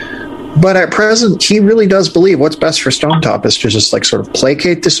 honestly. But at present, he really does believe what's best for Stonetop is to just, like, sort of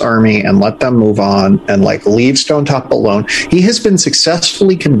placate this army and let them move on and, like, leave Stonetop alone. He has been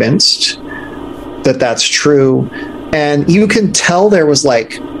successfully convinced that that's true. And you can tell there was,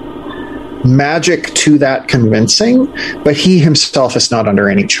 like, magic to that convincing, but he himself is not under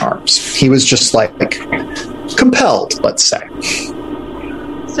any charms. He was just, like, compelled, let's say.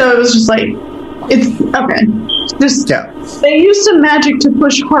 So it was just like, it's okay. Just, yeah. They used some magic to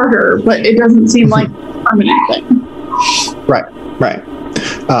push harder, but it doesn't seem like a permanent thing. Right.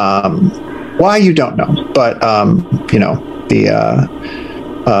 Why, you don't know, but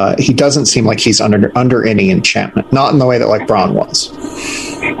he doesn't seem like he's under any enchantment, not in the way that like Braun was.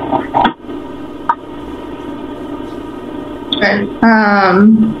 Okay. I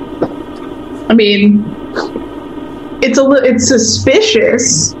mean, it's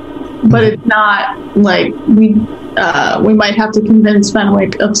suspicious, but it's not like we might have to convince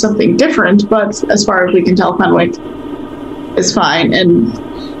Fenwick of something different. But as far as we can tell, Fenwick is fine, and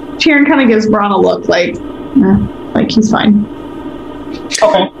Tyrion kind of gives Braun a look like he's fine.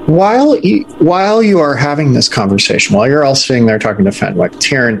 Okay. While you are having this conversation, while you're all sitting there talking to Fenwick,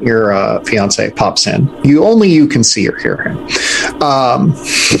 Tyrion, your fiance, pops in. Only you can see or hear him.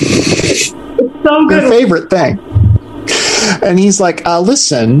 It's so good. Your favorite thing. And he's like,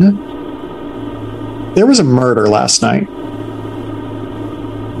 listen, there was a murder last night.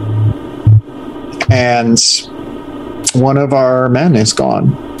 And one of our men is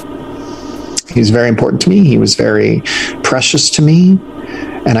gone. He's very important to me. He was very precious to me.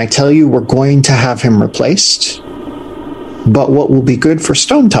 And I tell you, we're going to have him replaced. But what will be good for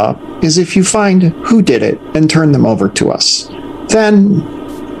Stonetop is if you find who did it and turn them over to us. Then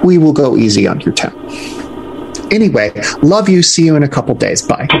we will go easy on your town. Anyway, love you. See you in a couple days.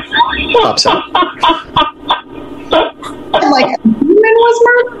 Bye. Pops out. Like, a human was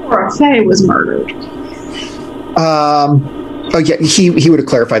murdered or a fae was murdered? Oh yeah, he would have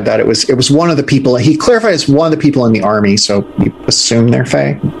clarified that it was one of the people. He clarified it's one of the people in the army, so you assume they're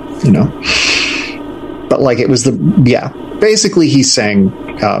fae, But like it was basically he's saying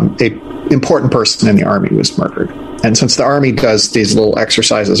a important person in the army was murdered, and since the army does these little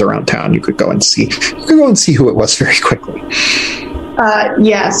exercises around town, you could go and see who it was very quickly.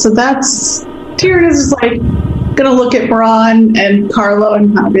 So that's Tyrion is just like gonna look at Braun and Carlo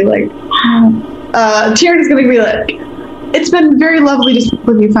and kind of be like, Tyrion is gonna be like, it's been very lovely to speak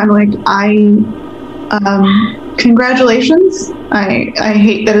with you, Fenwick. Congratulations. I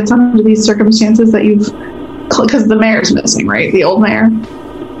hate that it's under these circumstances that you've, because the mayor's missing, right? The old mayor.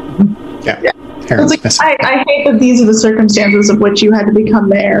 Yeah. It's like, I hate that these are the circumstances of which you had to become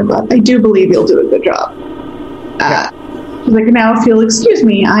mayor, but I do believe you'll do a good job. She's like, now if you'll excuse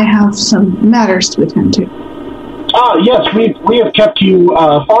me, I have some matters to attend to. Yes, we have kept you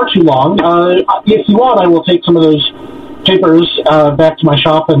far too long. If you want, I will take some of those papers back to my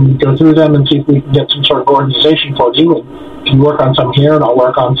shop and go through them and see if we can get some sort of organization for you. And you can work on some here, and I'll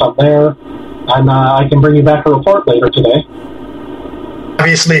work on some there. And I can bring you back a report later today.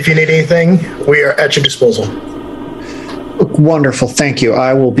 Obviously, if you need anything, we are at your disposal. Wonderful. Thank you.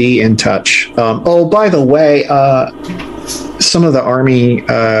 I will be in touch. By the way, some of the army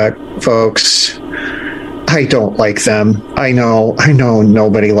folks, I don't like them. I know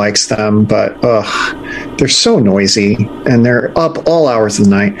nobody likes them, but they're so noisy and they're up all hours of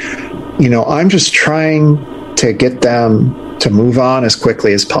the night. I'm just trying to get them to move on as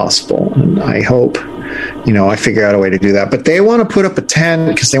quickly as possible. And I hope, I figure out a way to do that. But they want to put up a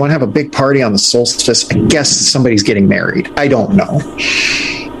tent because they want to have a big party on the solstice. I guess somebody's getting married. I don't know.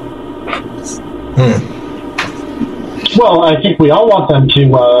 Well, I think we all want them to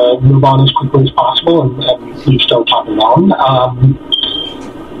move on as quickly as possible and leave Stonetop alone.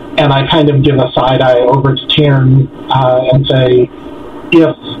 And I kind of give a side eye over to Tyrion and say,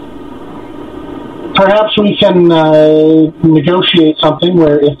 if perhaps we can negotiate something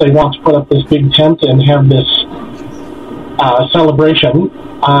where if they want to put up this big tent and have this celebration,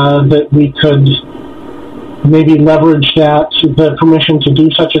 that we could maybe leverage the permission to do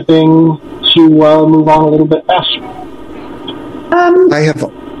such a thing to move on a little bit faster.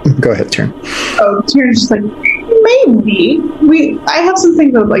 Go ahead, Tyrion. Oh, Tyrion's just like, maybe. I have some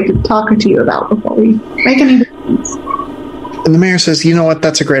things I would like to talk to you about before we make any decisions. And the mayor says, you know what,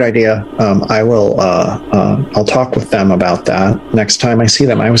 that's a great idea. I'll talk with them about that next time I see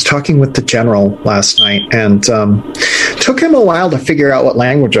them. I was talking with the general last night, and took him a while to figure out what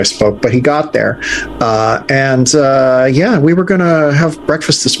language I spoke, but he got there. We were going to have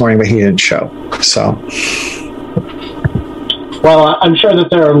breakfast this morning, but he didn't show. So... Well, I'm sure that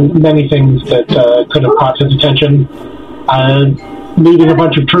there are many things that could have caught his attention. Leading a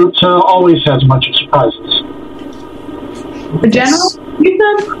bunch of troops always has a bunch of surprises. The general, you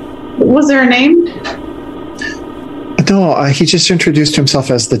said? Was there a name? No, he just introduced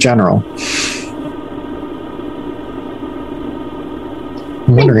himself as the general.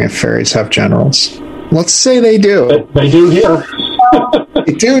 I'm wondering if fairies have generals. Let's say they do. They do here.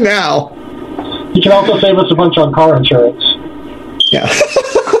 They do now. You can also save us a bunch on car insurance. Yeah.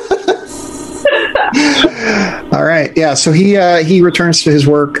 All right. Yeah. So he returns to his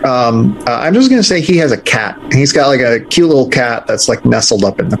work. I'm just going to say he has a cat. He's got like a cute little cat that's like nestled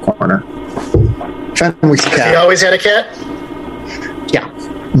up in the corner. Fenwick's cat. He always had a cat? Yeah.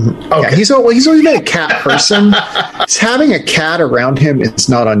 Mm-hmm. Okay. Yeah, he's always been a cat person. Having a cat around him is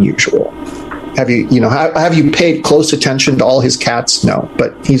not unusual. Have you paid close attention to all his cats? No,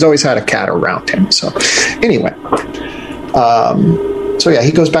 but he's always had a cat around him. So anyway,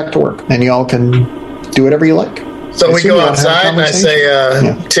 he goes back to work, and y'all can do whatever you like. So we go outside, and I say,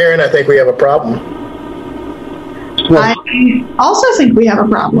 Taryn, I think we have a problem. Well, I also think we have a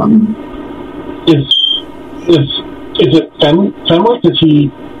problem. Is it Fenwick? Is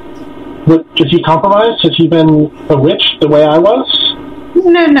he compromised? Has he been bewitched the way I was?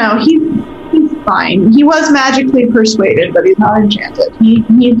 No, he's fine. He was magically persuaded, but he's not enchanted.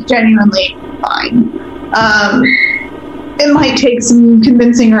 He's genuinely fine. It might take some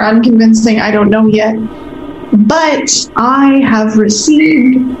convincing or unconvincing, I don't know yet. But I have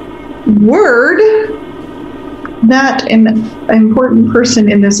received word that an important person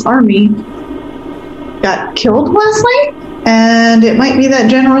in this army got killed last night, and it might be that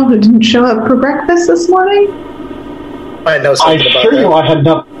general who didn't show up for breakfast this morning. I know something about that. I had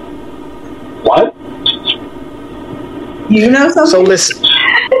no... What? You know something?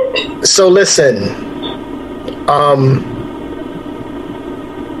 So listen.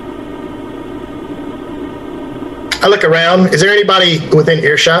 I look around. Is there anybody within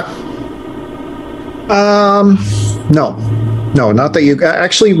earshot? No, not that you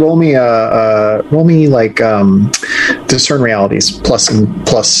actually roll me discern realities plus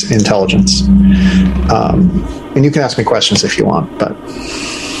intelligence, and you can ask me questions if you want, but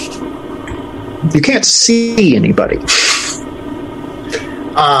you can't see anybody.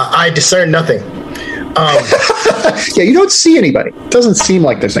 I discern nothing. Yeah, you don't see anybody. It doesn't seem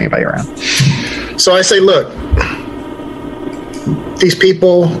like there's anybody around. So I say, look, these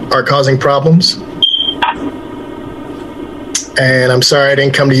people are causing problems. And I'm sorry I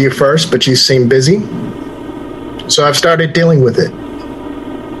didn't come to you first, but you seem busy. So I've started dealing with it.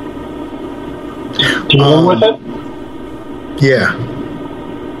 Dealing with it? Yeah.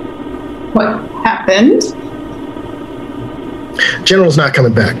 What happened? General's not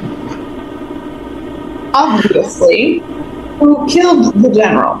coming back. Obviously. Who killed the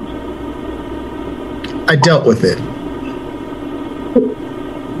general? I dealt with it.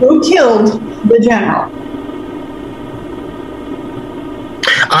 Who killed the general?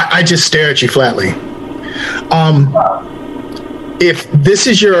 I just stare at you flatly. If this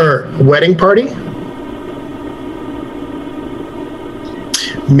is your wedding party,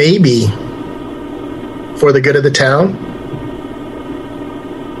 maybe for the good of the town,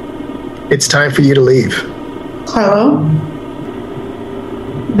 it's time for you to leave. Hello?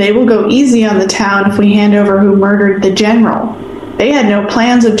 They will go easy on the town if we hand over who murdered the general. They had no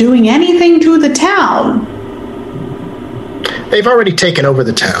plans of doing anything to the town. They've already taken over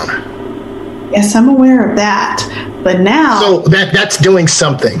the town. Yes, I'm aware of that. But now... So that's doing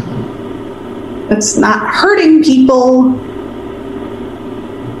something. It's not hurting people.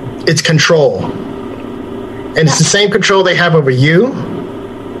 It's control. And it's the same control they have over you.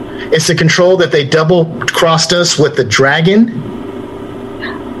 It's the control that they double-crossed us with the dragon.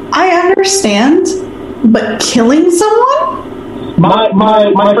 I understand, but killing someone? My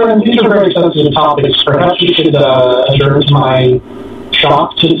friend, these are very sensitive topics. Perhaps you should adjourn to my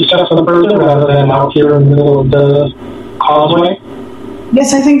shop to discuss them further rather than out here in the middle of the causeway.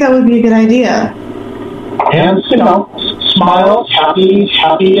 Yes, I think that would be a good idea. And, smiles, happy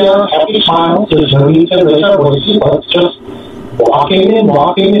smiles. There's no need to raise our voices. Let's just walk in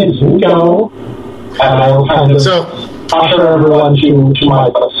as we go. And I'll kind of usher everyone to my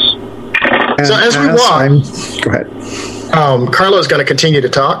place. So as we walk, go ahead. Carlo's going to continue to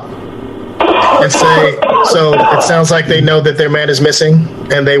talk and say, so it sounds like they know that their man is missing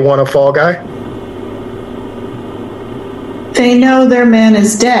and they want a fall guy? They know their man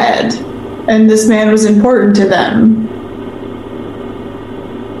is dead, and this man was important to them.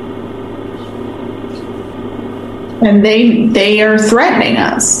 And they are threatening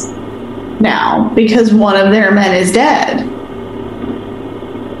us now because one of their men is dead.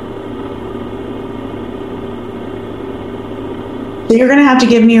 So you're going to have to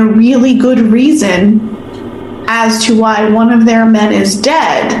give me a really good reason as to why one of their men is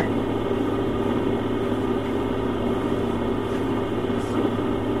dead.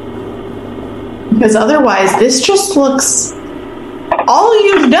 Because otherwise, this just looks... All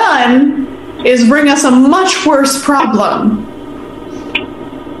you've done is bring us a much worse problem.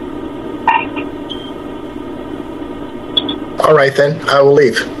 All right, then. I will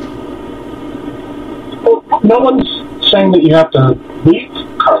leave. Well, no one's saying that you have to leave,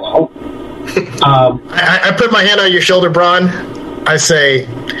 Carlo. I put my hand on your shoulder, Braun. I say,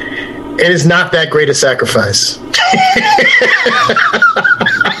 It is not that great a sacrifice.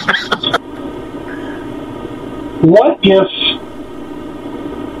 What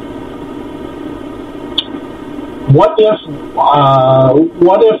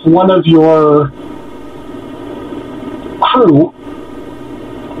if one of your crew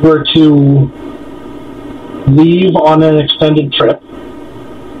were to leave on an extended trip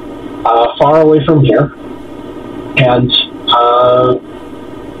far away from here, and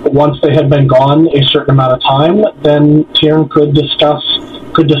once they had been gone a certain amount of time, then Tyrion could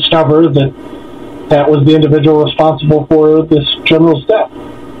discover that was the individual responsible for this general's death.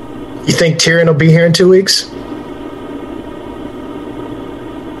 You think Tyrion will be here in 2 weeks?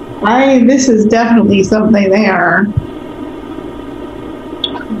 This is definitely something we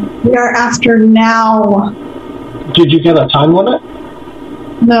are after now. Did you get a time limit?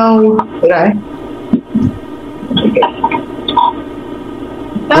 No, did I?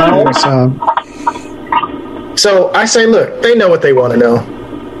 So I say, look, they know what they want to know,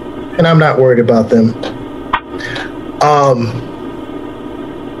 and I'm not worried about them.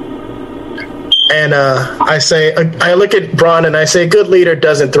 And I say, I look at Bronn and I say, a good leader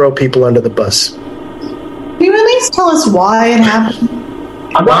doesn't throw people under the bus. Can you at least tell us why it happened?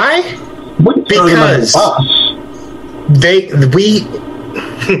 Why? Because what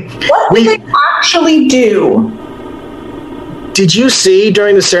did they actually do? Did you see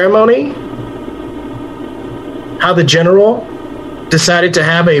during the ceremony how the general decided to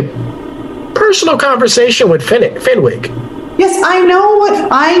have a personal conversation with Fenwick? Yes, I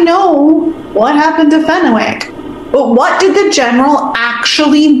know what happened to Fenwick. But what did the general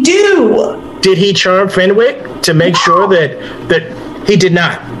actually do? Did he charm Fenwick to make sure that he did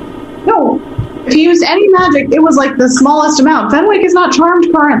not? No. If he used any magic, it was like the smallest amount. Fenwick is not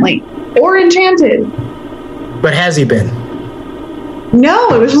charmed currently or enchanted. But has he been?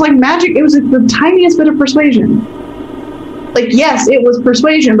 No, it was just like magic. It was like the tiniest bit of persuasion. Like, yes, it was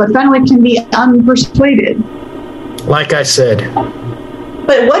persuasion, but Fenwick can be unpersuaded. Like I said.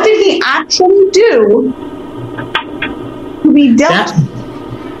 But what did he actually do to be dealt?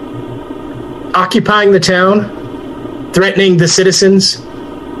 Occupying the town, threatening the citizens,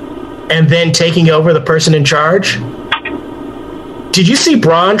 and then taking over the person in charge. Did you see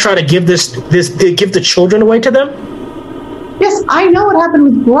Bronn try to give give the children away to them? Yes, I know what happened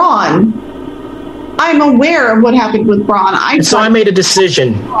with Bronn. I'm aware of what happened with Bronn. So I made a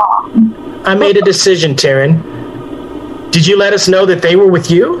decision. I made a decision, Tyrion. Did you let us know that they were with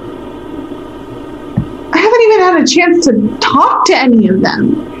you? I haven't even had a chance to talk to any of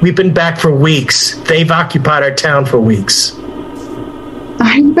them. We've been back for weeks. They've occupied our town for weeks.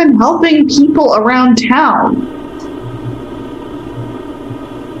 I've been helping people around town.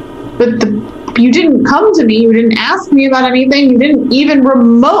 But you didn't come to me. You didn't ask me about anything. You didn't even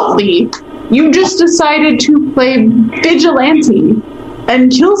remotely. You just decided to play vigilante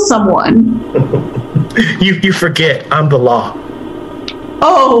and kill someone. You forget, I'm the law.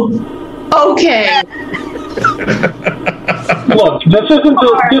 Oh, okay. Look, that's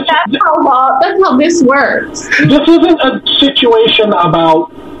how this works. This isn't a situation about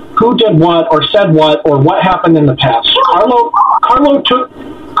who did what or said what or what happened in the past. Carlo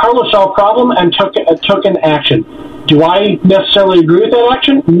saw a problem and took an action. Do I necessarily agree with that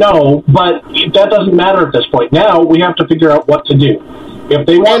action? No, but that doesn't matter at this point. Now we have to figure out what to do. If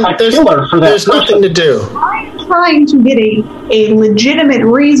they want a killer for that there's nothing to do. I'm trying to get a legitimate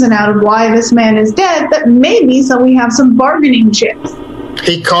reason out of why this man is dead, but maybe so we have some bargaining chips.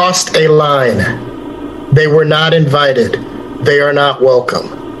 He crossed a line. They were not invited. They are not welcome.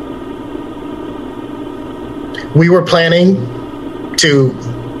 We were planning to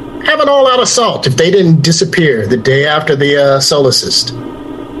have an all-out assault if they didn't disappear the day after the solstice.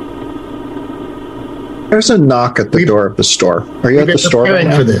 There's a knock at the door of the store. Are you at the store right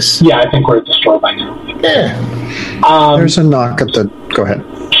now? For this? Yeah, I think we're at the store by now. Yeah. There's a knock at the... Go ahead.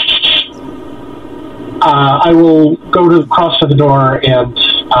 I will go across to the door and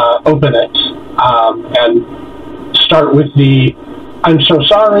open it and start with the, I'm so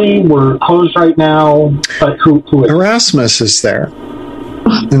sorry, we're closed right now, but who is Erasmus is there.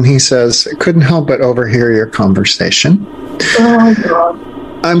 And he says, couldn't help but overhear your conversation. Oh, God.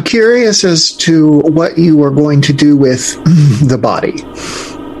 I'm curious as to what you were going to do with the body.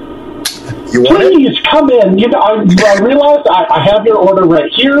 You want Please come in. I realize I have your order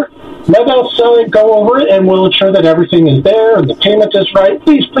right here. Let us go over it, and we'll ensure that everything is there and the payment is right.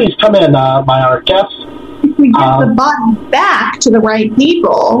 Please come in, my honored guests. If we get the body back to the right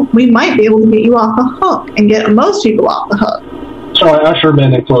people, we might be able to get you off the hook and get most people off the hook. So I usher him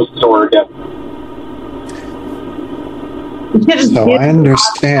in and close the door again. You can't just So give I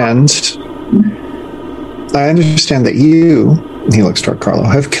understand that you, he looks toward Carlo,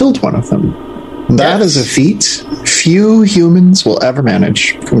 have killed one of them. That Yes. is a feat few humans will ever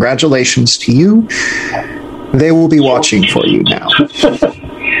manage. Congratulations to you. They will be watching for you now.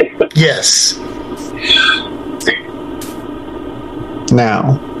 Yes.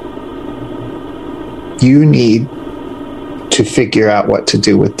 Now, you need to figure out what to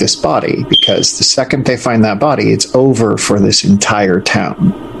do with this body, because the second they find that body, it's over for this entire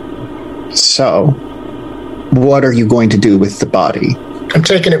town. So, what are you going to do with the body? I'm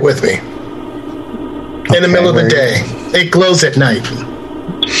taking it with me. In the middle of the day. It glows at night.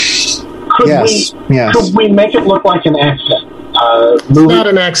 Yes. Could we make it look like an accident? Not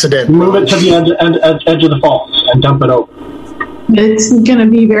an accident. Move it to the edge of the falls and dump it over. It's going to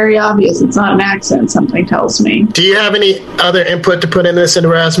be very obvious. It's not an accident, something tells me. Do you have any other input to put in this,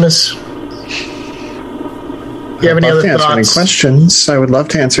 Erasmus? You have any I'd love other to answer any thoughts? questions. I would love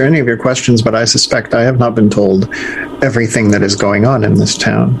to answer any of your questions, but I suspect I have not been told everything that is going on in this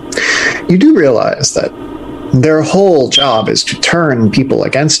town. You do realize that their whole job is to turn people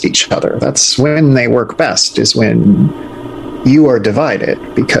against each other. That's when they work best, is when you are divided,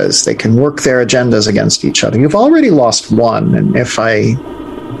 because they can work their agendas against each other. You've already lost one, and if I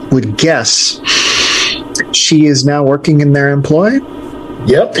would guess, she is now working in their employ.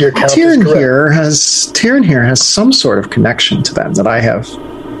 Yep, your count is Tyrion correct. here has some sort of connection to them that I have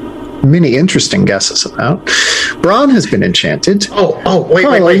many interesting guesses about. Bronn has been enchanted.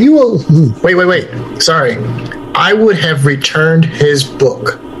 Wait. You will. Wait. Sorry. I would have returned his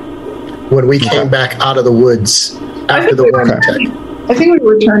book when we came back out of the woods after the worm attack. I think we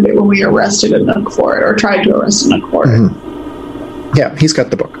returned it when we arrested a Nook for it, or tried to arrest a Nook for it. Yeah, he's got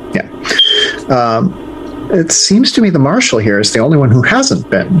the book. Yeah. It seems to me the Marshal here is the only one who hasn't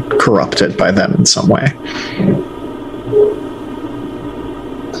been corrupted by them in some way.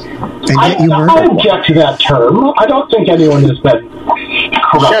 And yet you I murdered one. object to that term. I don't think anyone has been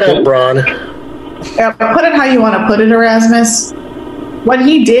corrupted. Shut up, Bronn. Yeah, put it how you want to put it, Erasmus. What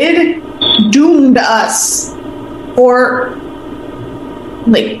he did doomed us.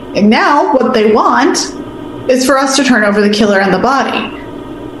 And now what they want is for us to turn over the killer and the body.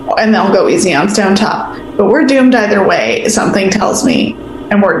 And they'll go easy on Stone Top. But we're doomed either way, something tells me.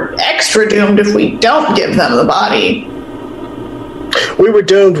 And we're extra doomed if we don't give them the body. We were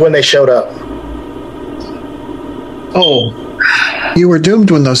doomed when they showed up. Oh, you were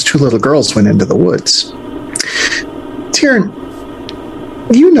doomed when those two little girls went into the woods. Tyrion,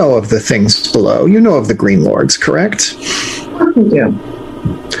 you know of the things below. You know of the Green Lords, correct? Of course we do.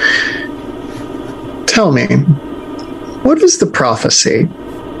 Tell me, what is the prophecy?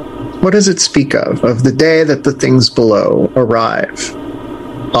 What does it speak of the day that the things below arrive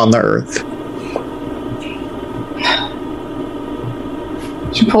on the earth?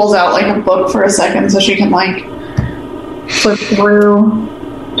 She pulls out a book for a second so she can flip through.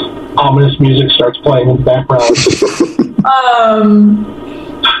 Ominous music starts playing in the background.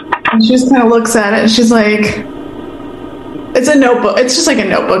 And she just kind of looks at it and she's like, it's a notebook. It's just a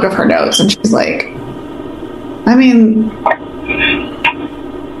notebook of her notes. And she's like, I mean,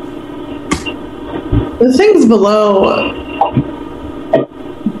 the things below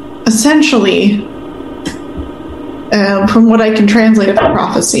essentially, from what I can translate of the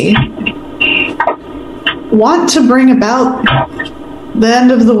prophecy, want to bring about the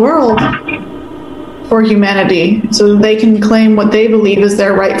end of the world for humanity so that they can claim what they believe is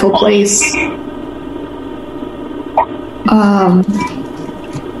their rightful place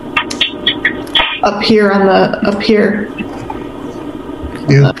up here on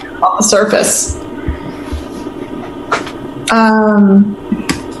the surface. And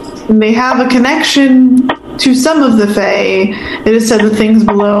they have a connection to some of the Fae. It is said the things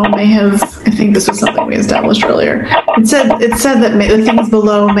below may have, I think this was something we established earlier. It said that the things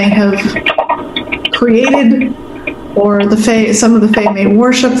below may have created, or the Fae, some of the Fae may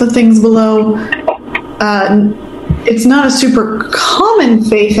worship the things below. It's not a super common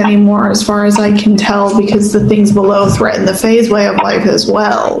faith anymore, as far as I can tell, because the things below threaten the Fae's way of life as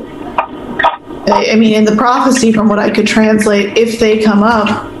well. I mean, in the prophecy, from what I could translate, if they come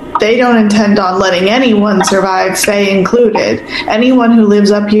up, they don't intend on letting anyone survive, Fae included. Anyone who lives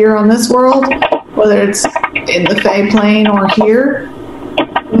up here on this world, whether it's in the Fae plane or here,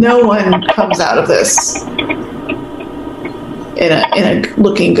 no one comes out of this in a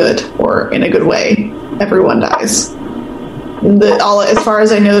looking good or in a good way. Everyone dies. As far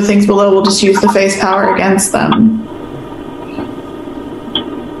as I know, the things below will just use the Fae's power against them.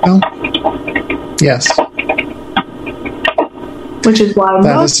 Well, yes. Which is why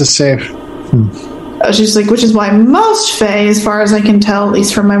That is to say, She's like, which is why most Fae, as far as I can tell, at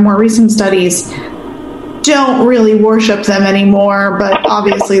least from my more recent studies, don't really worship them anymore. But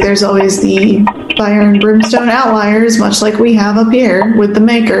obviously there's always the fire and brimstone outliers, much like we have up here with the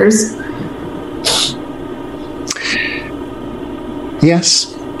Makers.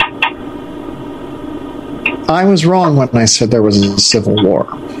 Yes. I was wrong when I said there was a civil war.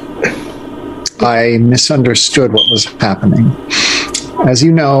 I misunderstood what was happening. As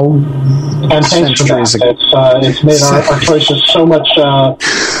you know, and thanks for that. It's made our choices so much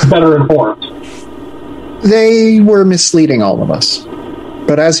better informed. They were misleading all of us.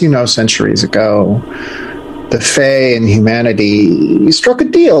 But as you know, centuries ago, the Fae and humanity struck a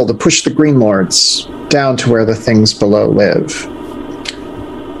deal to push the Green Lords down to where the things below live.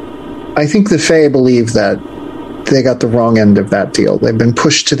 I think the Fae believe that they got the wrong end of that deal. They've been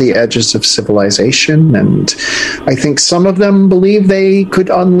pushed to the edges of civilization, and I think some of them believe they could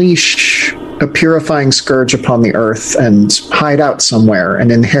unleash a purifying scourge upon the earth and hide out somewhere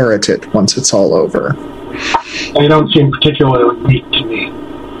and inherit it once it's all over. They don't seem particularly weak to me.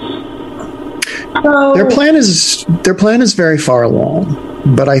 Their plan is very far along,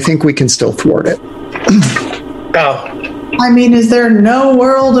 but I think we can still thwart it. I mean, is there no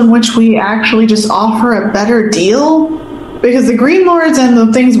world in which we actually just offer a better deal? Because the Green Lords and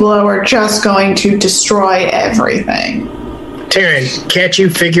the things below are just going to destroy everything. Taryn, can't you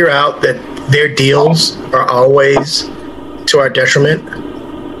figure out that their deals are always to our detriment?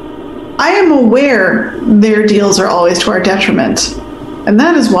 I am aware their deals are always to our detriment. And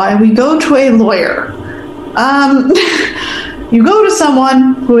that is why we go to a lawyer. You go to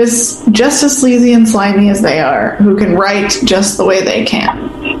someone who is just as sleazy and slimy as they are, who can write just the way they can.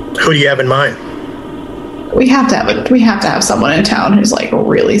 Who do you have in mind? We have to have someone in town who's like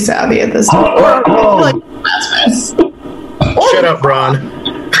really savvy at this. Like Shut up, Ron.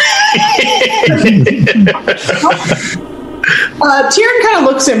 Tyrion kind of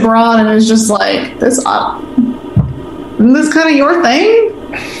looks at Braun and is just like, this kind of your thing?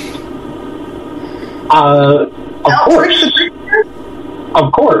 Of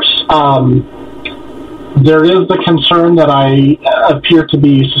course. There is the concern that I appear to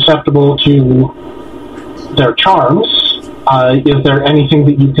be susceptible to their charms. Is there anything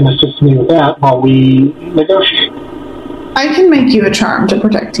that you can assist me with that while we negotiate? I can make you a charm to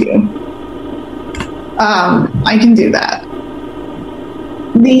protect you. I can do that.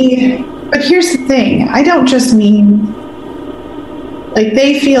 But here's the thing. I don't just mean like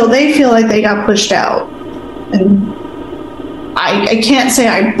they feel like they got pushed out. And I can't say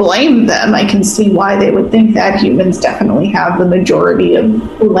I blame them. I can see why they would think that. Humans definitely have the majority of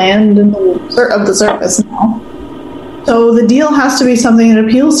the land and of the surface now. So the deal has to be something that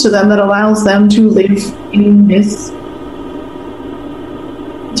appeals to them, that allows them to live in this,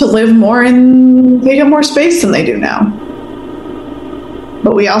 to live more in, they get more space than they do now.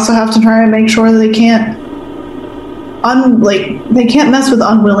 But we also have to try and make sure that they can't they can't mess with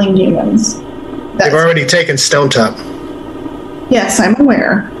unwilling humans. They've already taken Stonetop. Yes, I'm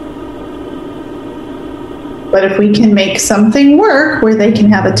aware. But if we can make something work where they can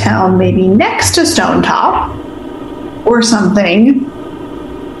have a town maybe next to Stonetop or something,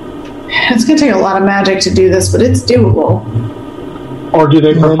 it's going to take a lot of magic to do this, but it's doable. Or do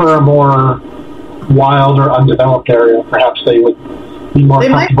they prefer a more wild or undeveloped area? Perhaps they would be more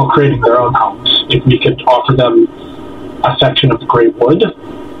comfortable creating their own homes if we could offer them a section of the Great Wood.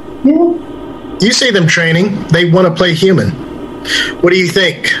 Yeah. You see them training. They want to play human. What do you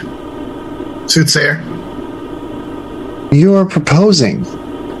think, Soothsayer? You are proposing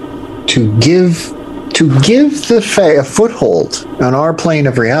to give the Fae a foothold on our plane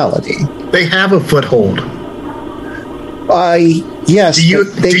of reality. They have a foothold. Yes.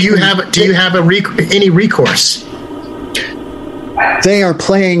 Do you have any recourse? They are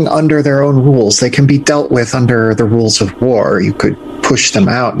playing under their own rules. They can be dealt with under the rules of war. You could push them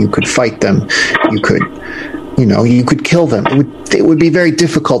out. You could fight them. You could kill them. It would be very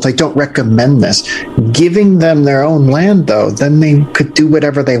difficult. I don't recommend this. Giving them their own land, though, then they could do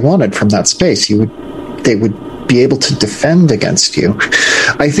whatever they wanted from that space. They would be able to defend against you.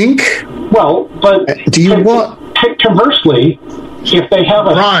 I think. Well, but do you want? Conversely, if they have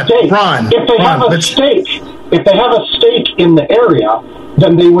a stake in the area,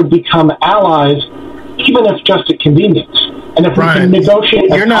 then they would become allies, even if just at convenience. And if we can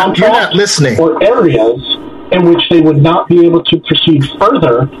negotiate a contract or areas in which they would not be able to proceed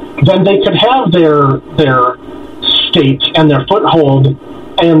further, then they could have their state and their foothold,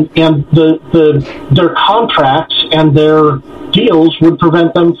 and their contracts and their deals would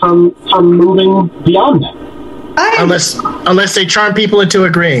prevent them from moving beyond that. Unless they charm people into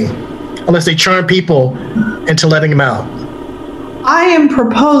agreeing. unless they charm people into letting them out. I am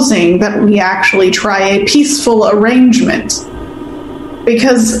proposing that we actually try a peaceful arrangement.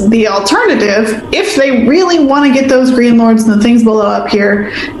 Because the alternative, if they really want to get those Green Lords and the things below up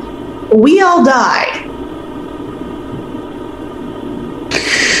here, we all die.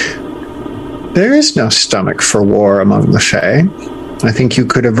 There is no stomach for war among the Fae. I think you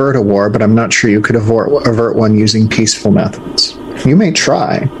could avert a war, but I'm not sure you could avert one using peaceful methods. You may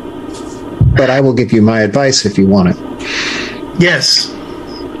try, but I will give you my advice if you want it. Yes.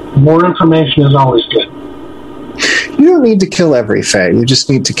 More information is always good. You don't need to kill every Fae. You just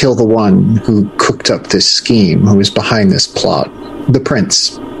need to kill the one who cooked up this scheme, who is behind this plot. The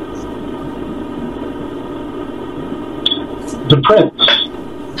Prince. The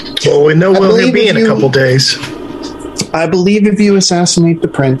Prince. Well, we know where he'll be in a couple days. I believe if you assassinate the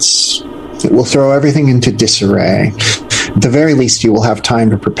Prince, it will throw everything into disarray. At the very least, you will have time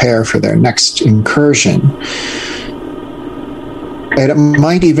to prepare for their next incursion. And it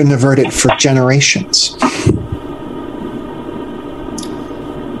might even avert it for generations.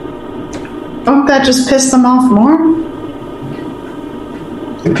 Won't that just piss them off more?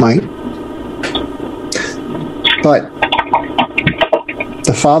 It might. But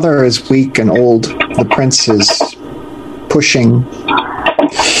the father is weak and old. The prince is pushing.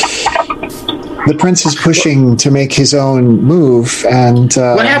 The prince is pushing to make his own move, and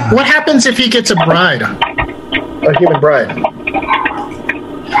what happens if he gets a bride, a human bride?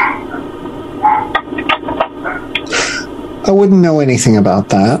 I wouldn't know anything about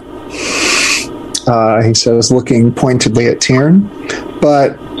that. He says, looking pointedly at Tyrn,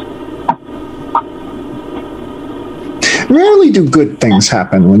 but rarely do good things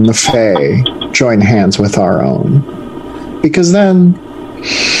happen when the Fae join hands with our own. Because then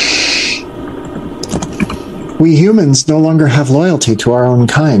we humans no longer have loyalty to our own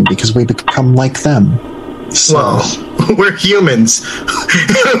kind because we become like them. So, well, we're humans.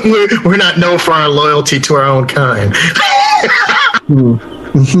 we're not known for our loyalty to our own kind.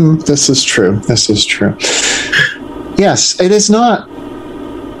 This is true. This is true. Yes, it is not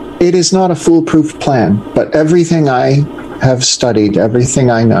a foolproof plan, but everything I have studied, everything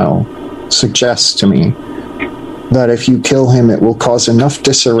I know, suggests to me that if you kill him, it will cause enough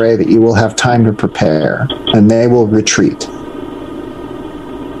disarray that you will have time to prepare, and they will retreat.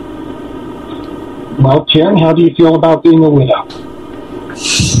 Well, Tyrn, how do you feel about being a widow?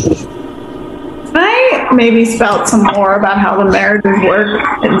 Can I maybe spout some more about how the marriages work?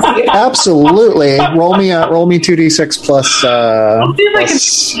 And see Absolutely. Roll me 2d6 plus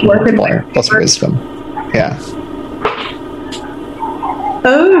plus wisdom. Yeah.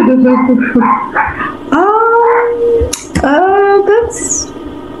 That's.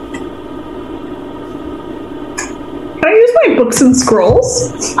 Can I use my books and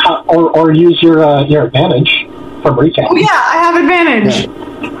scrolls? Or use your advantage from recap. Oh yeah, I have advantage.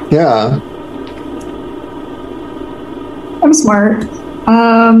 Yeah. I'm smart.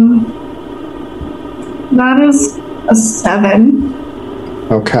 That is a 7.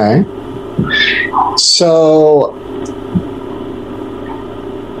 Okay. So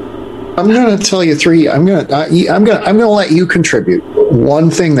I'm going to tell you 3. I'm going to let you contribute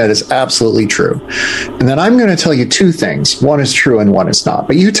one thing that is absolutely true, and then I'm going to tell you 2 things. One is true and one is not.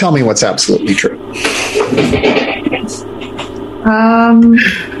 But you tell me what's absolutely true. I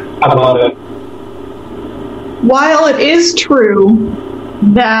love it. While it is true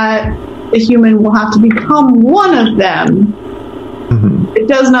that a human will have to become one of them, it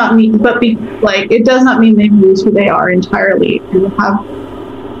does not mean, it does not mean they lose who they are entirely. They will have,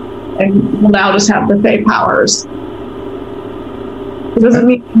 and will now just have the Fae powers. It doesn't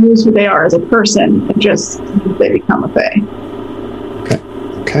mean they lose who they are as a person. It just means they become a Fae.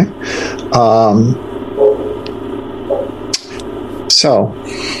 Okay. So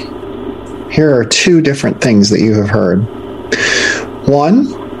here are 2 different things that you have heard. One,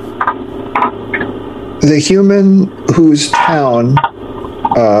 the human whose town,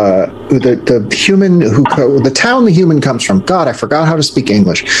 the town the human comes from. God, I forgot how to speak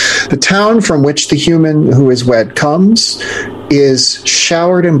English. The town from which the human who is wed comes is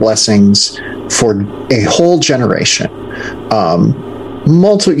showered in blessings for a whole generation.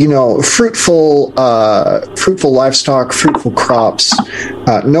 Fruitful livestock, fruitful crops.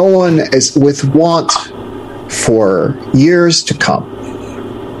 No one is with want for years to come.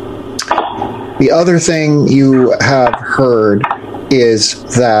 The other thing you have heard is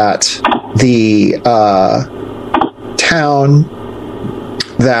that the town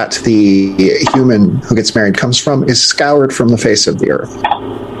that the human who gets married comes from is scoured from the face of the earth.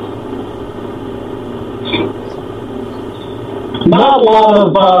 not a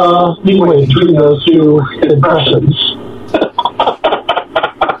lot of leeway between those two impressions.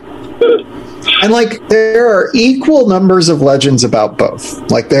 And like there are equal numbers of legends about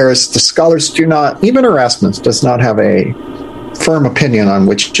both. Like there is, the scholars do not, even Erasmus does not have a firm opinion on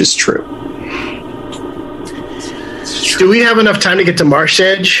which is true. Do we have enough time to get to Marsh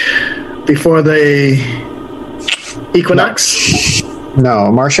Edge before the equinox?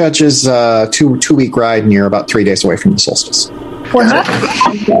 No, Marsh Edge is a two-week ride, and you're about 3 days away from the solstice. What I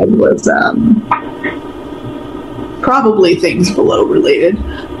said was probably things below related.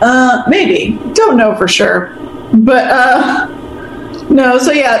 Maybe. Don't know for sure. But, no,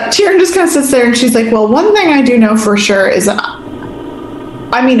 so yeah, Tyrion just kind of sits there and she's like, well, one thing I do know for sure is that,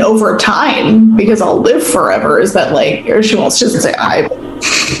 I mean, over time, because I'll live forever, is that, like, or she won't, she doesn't say I,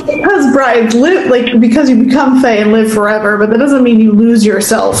 because brides live, like, because you become Fae and live forever, but that doesn't mean you lose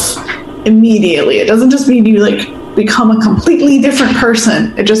yourself immediately. It doesn't just mean you, like, become a completely different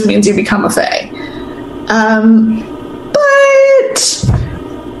person. It just means you become a Fae. But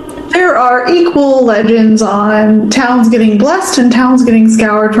there are equal legends on towns getting blessed and towns getting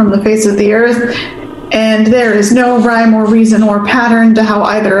scoured from the face of the earth, and there is no rhyme or reason or pattern to how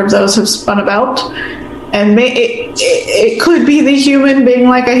either of those have spun about. And it could be the human being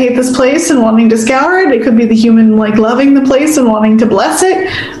like, I hate this place and wanting to scour it. It could be the human like loving the place and wanting to bless it.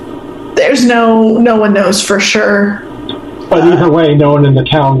 There's no one knows for sure. But either way, no one in the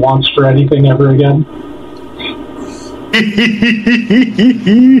town wants for anything ever again.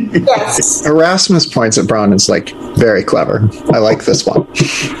 Yes. Erasmus points at Braun and is like, very clever. I like this one.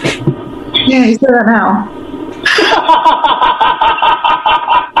 Yeah, you say that now.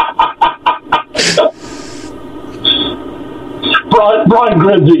 Braun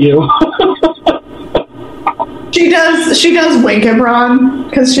grins at you. She does wink at Braun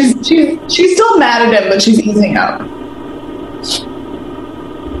because she's still mad at him, but she's easing up.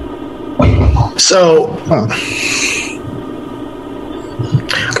 So,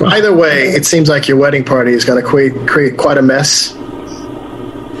 either way, it seems like your wedding party is going to create quite a mess.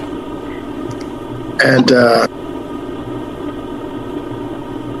 And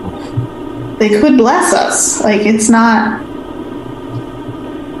they could bless us. Like, it's not...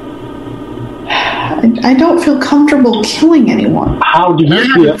 I don't feel comfortable killing anyone. How do you I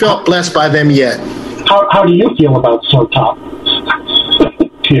feel? haven't felt blessed by them yet. How do you feel about Stovetop?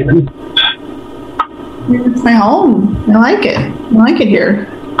 Tyrion. It's my home. I like it. I like it here.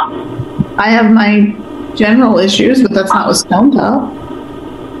 I have my general issues, but that's not with Stovetop.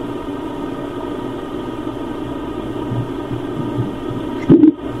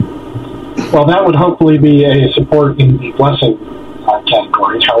 Well, that would hopefully be a support in the blessing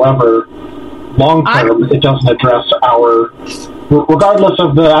category. However, long term, it doesn't address our, regardless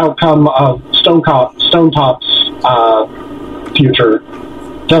of the outcome of Stonetop's future,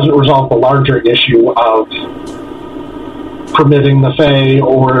 doesn't resolve the larger issue of permitting the Fae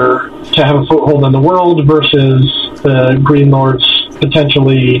or to have a foothold in the world versus the Green Lords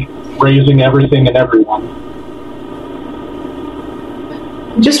potentially raising everything and everyone.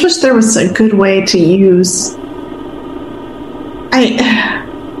 I just wish there was a good way to use... I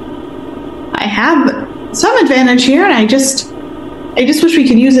have some advantage here, and I just wish we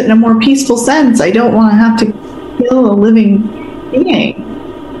could use it in a more peaceful sense. I don't want to have to kill a living being.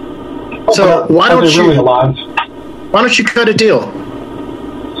 So why don't you really alive? Why don't you cut a deal?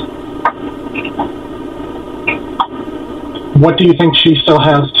 What do you think she still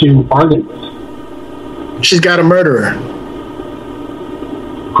has to bargain with? She's got a murderer.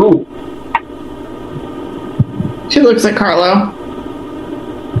 Who? She looks at Carlo.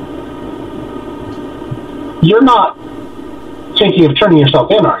 You're not thinking of turning yourself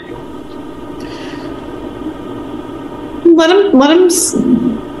in, are you? Let him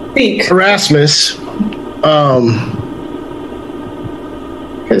speak. Erasmus,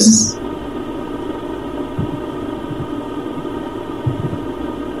 Because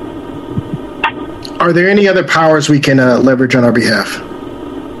are there any other powers we can leverage on our behalf?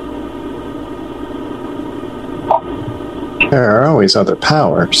 There are always other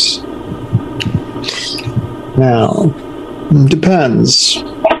powers. Now, depends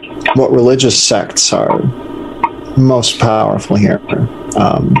what religious sects are most powerful here.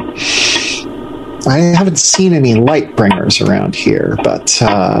 I haven't seen any light bringers around here, but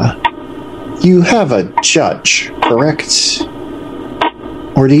you have a judge, correct?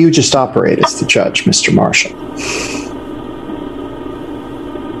 Or do you just operate as the judge, Mr. Marshall?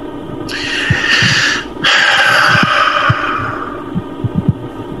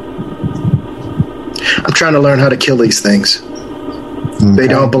 I'm trying to learn how to kill these things. Okay. They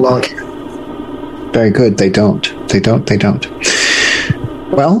don't belong here. Very good. They don't.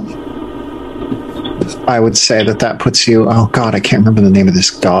 Well, I would say that puts you... Oh, God, I can't remember the name of this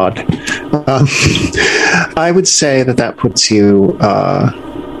god. I would say that puts you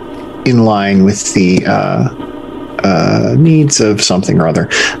in line with the needs of something or other.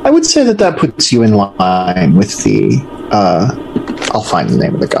 I would say that puts you in line with the... I'll find the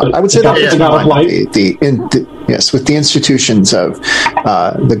name of the god. I would say that puts you in line with with the institutions of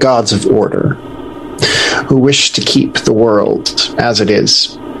the gods of order, who wish to keep the world as it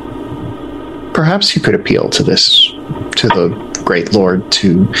is. Perhaps you could appeal to the great Lord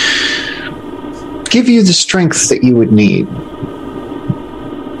to give you the strength that you would need.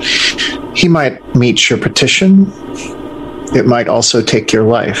 He might meet your petition. It might also take your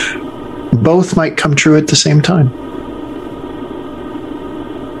life. Both might come true at the same time.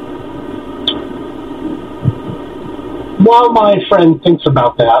 While my friend thinks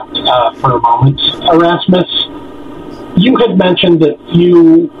about that for a moment, Erasmus, you had mentioned that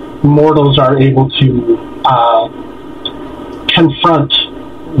few mortals are able to confront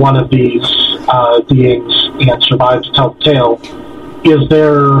one of these beings and survive to tell the tale. Is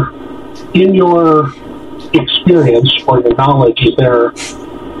there, in your experience or your knowledge, is there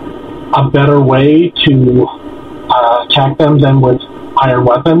a better way to attack them than with iron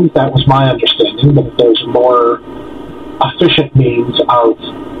weapons? That was my understanding, but if there's a more efficient means of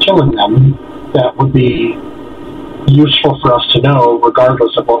killing them, that would be useful for us to know,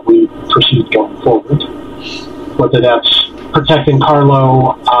 regardless of what we proceed going forward. Whether that's protecting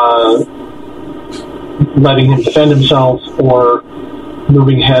Carlo, letting him defend himself, or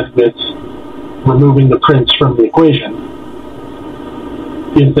moving ahead with removing the prince from the equation.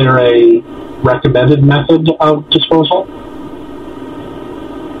 Is there a recommended method of disposal?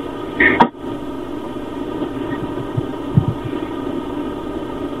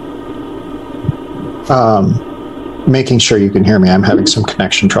 Making sure you can hear me. I'm having some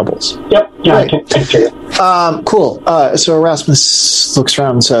connection troubles. Yep. Yeah, right. I can hear you. Cool. So Erasmus looks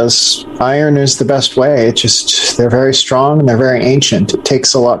around and says, iron is the best way. They're very strong and they're very ancient. It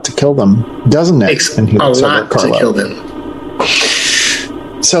takes a lot to kill them, doesn't it? It takes a lot to kill them.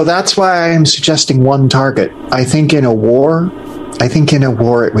 So that's why I'm suggesting one target. I think in a war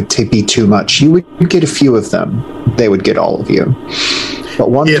it would be too much. You would get a few of them. They would get all of you. But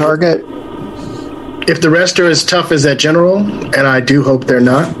one target... If the rest are as tough as that general, and I do hope they're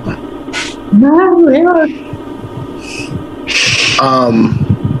not, no, they are.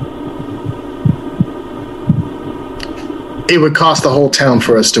 It would cost the whole town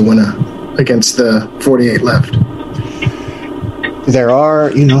for us to win against the 48 left. There are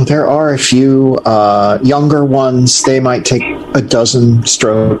a few younger ones. They might take a dozen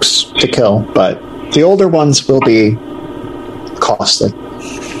strokes to kill, but the older ones will be costly.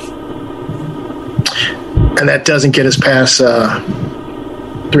 And that doesn't get us past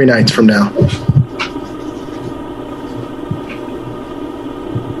 3 nights from now.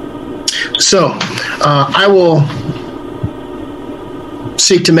 So, I will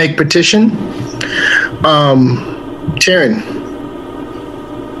seek to make petition. Taryn,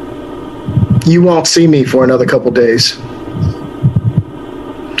 you won't see me for another couple days.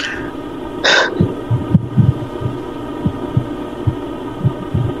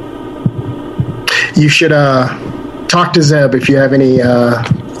 You should talk to Zeb if you have any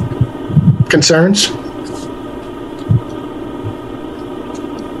concerns.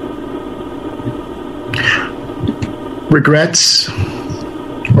 Regrets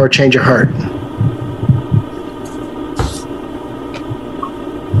or a change of heart.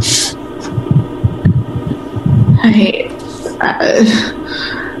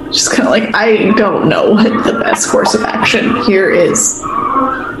 Just kind of like, I don't know what the best course of action here is.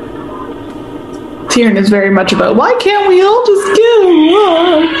 Tyrion is very much about, why can't we all just get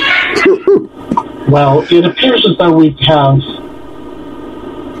along? Well, it appears as though we have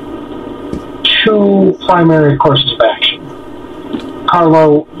 2 primary courses of action.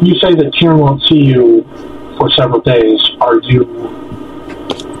 Carlo, you say that Tyrion won't see you for several days. Are you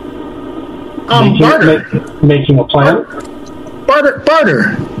making a plan? Barter.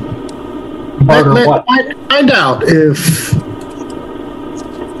 Barter what? Find out if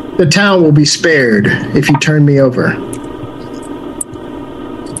the town will be spared if you turn me over.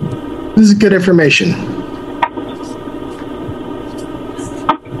 This is good information.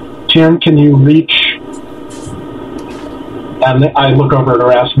 Tyrion, can you reach? And I look over at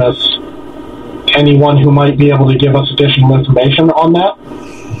Erasmus. Anyone who might be able to give us additional information on that?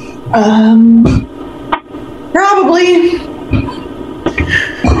 Probably.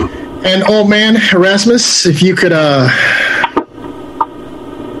 And old man Erasmus, if you could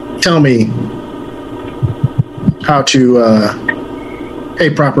tell me how to pay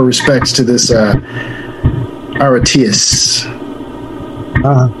proper respects to this Aratius.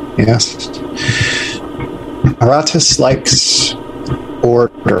 Yes. Aratus likes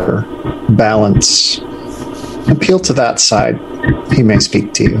order, balance. Appeal to that side. He may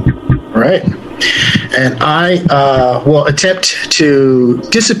speak to you. All right. And I will attempt to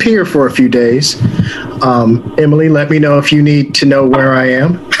disappear for a few days. Emily, let me know if you need to know where I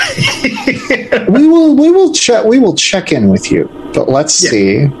am. we will check in with you, but let's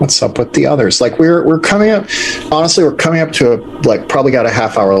see what's up with the others. Like we're coming up. Honestly, we're coming up to probably got a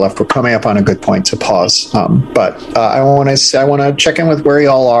half hour left. We're coming up on a good point to pause. But I want to check in with where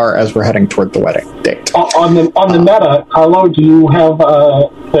y'all are as we're heading toward the wedding date. On the meta, Carlo, do you have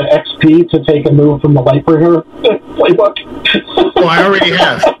the XP to take a move from the Lightbringer playbook? Well, I already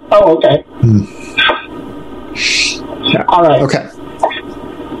have. Oh, okay. Yeah. All right. Okay.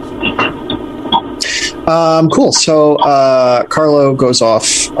 Cool. So Carlo goes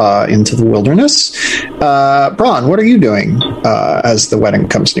off into the wilderness. Braun, what are you doing as the wedding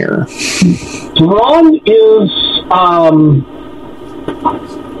comes nearer? Braun is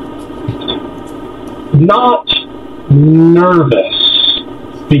not nervous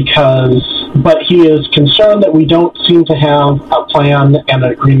but he is concerned that we don't seem to have a plan and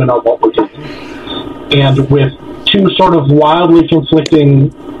an agreement on what we're doing. And with two sort of wildly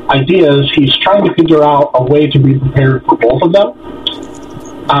conflicting ideas, he's trying to figure out a way to be prepared for both of them.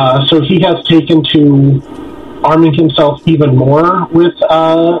 So he has taken to arming himself even more with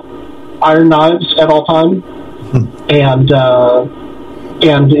iron knives at all times, and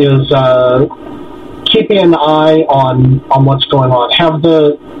is keeping an eye on what's going on.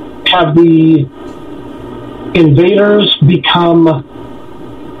 Have the invaders become?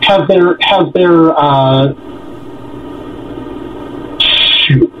 Has their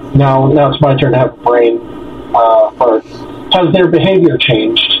Now it's my turn to have a brain fart. Has their behavior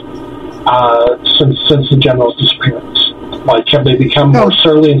changed since the general's disappearance? Like, have they become more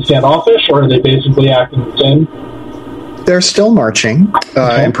surly and standoffish, or are they basically acting the same? They're still marching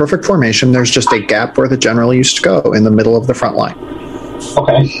in perfect formation. There's just a gap where the general used to go in the middle of the front line.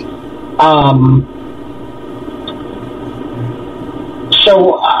 Okay.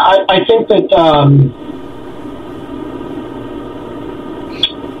 So I think that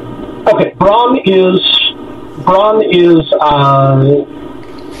okay, Braun is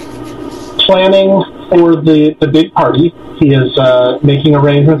planning for the big party. He is making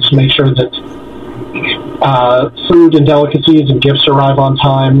arrangements to make sure that food and delicacies and gifts arrive on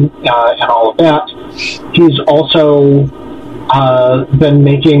time and all of that. He's also been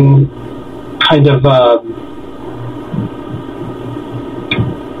making kind of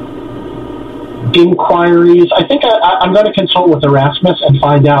inquiries. I think I'm going to consult with Erasmus and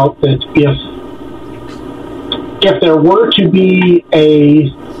find out that if there were to be a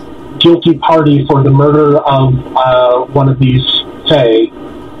guilty party for the murder of one of these Fae,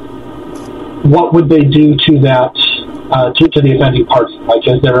 what would they do to that to the offending party? Like,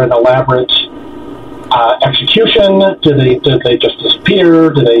 is there an elaborate execution? Do they just disappear?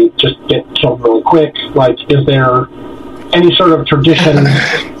 Do they just get killed really quick? Like, is there any sort of tradition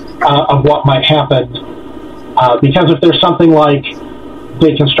of what might happen? Because if there's something like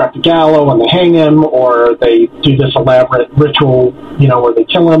they construct a gallows and they hang him, or they do this elaborate ritual, where they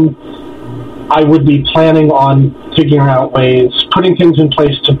kill him, I would be planning on figuring out ways, putting things in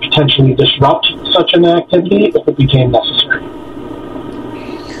place to potentially disrupt such an activity if it became necessary.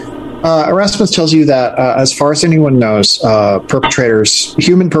 Erasmus tells you that, as far as anyone knows,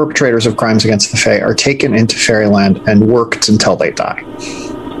 human perpetrators of crimes against the Fae are taken into Fairyland and worked until they die.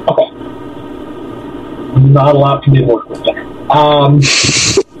 Okay. Not allowed to be worked with there.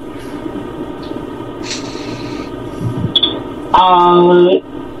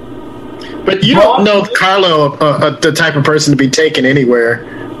 But you don't know Carlo, the type of person to be taken anywhere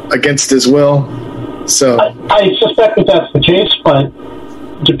against his will. So I suspect that that's the case, but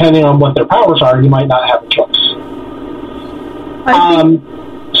depending on what their powers are, you might not have a choice.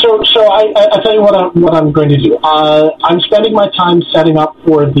 So I tell you what I'm going to do. I'm spending my time setting up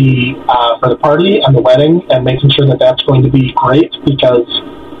for the party and the wedding and making sure that that's going to be great, because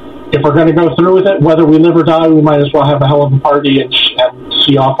if we're going to go through with it, whether we live or die, we might as well have a hell of a party and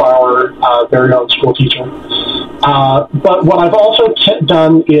see off our very own school teacher. But what I've also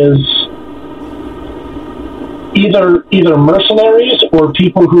done is either mercenaries or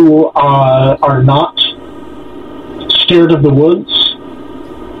people who are not scared of the woods,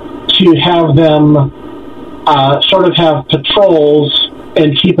 to have them sort of have patrols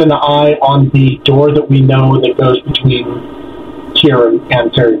and keep an eye on the door that we know that goes between here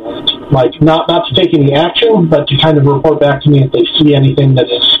and Fairyland. like not to take any action, but to kind of report back to me if they see anything that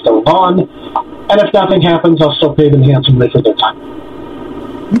is still on. And if nothing happens, I'll still pay them handsomely for their time.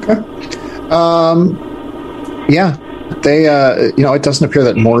 Okay. Yeah. They, it doesn't appear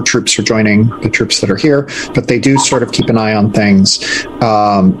that more troops are joining the troops that are here, but they do sort of keep an eye on things.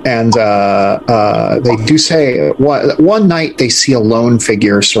 And they do say one night they see a lone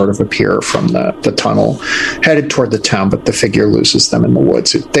figure sort of appear from the tunnel, headed toward the town, but the figure loses them in the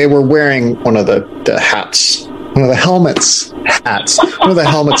woods. They were wearing one of the hats, one of the helmets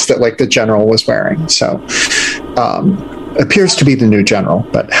that like the general was wearing. So, appears to be the new general,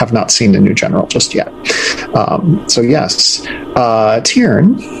 but have not seen the new general just yet. So yes,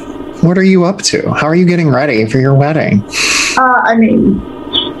 Tyrn, what are you up to? How are you getting ready for your wedding? Spa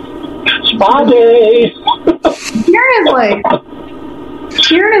day.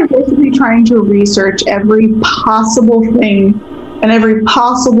 Tyrn is basically trying to research every possible thing and every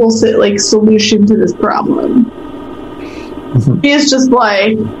possible solution to this problem. Mm-hmm. He is just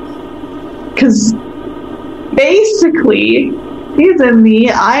because basically, he's in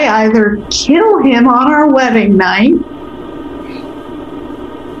I either kill him on our wedding night,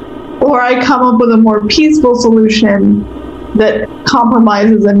 or I come up with a more peaceful solution that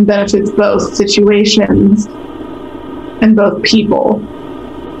compromises and benefits both situations and both people.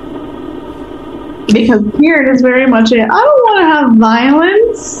 Because Tyrn is very much I don't want to have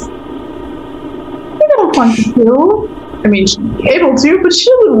violence. I don't want to kill. I mean, she's able to, but she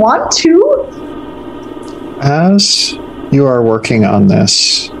doesn't want to. As you are working on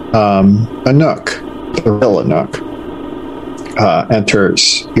this, Anouk, the real Anouk,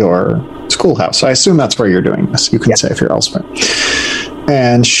 enters your schoolhouse. I assume that's where you're doing this. You can say if you're elsewhere.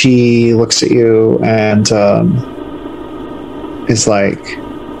 And she looks at you and is like,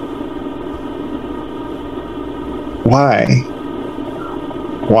 why?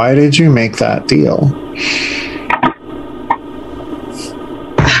 Why did you make that deal?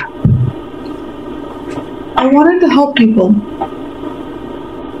 I wanted to help people.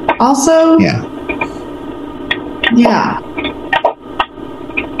 Also, yeah.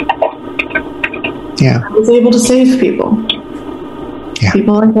 I was able to save people. Yeah.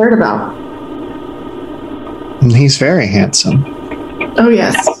 People I cared about. And he's very handsome. Oh,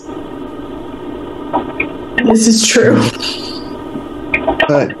 yes. This is true.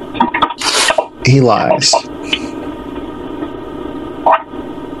 But he lies.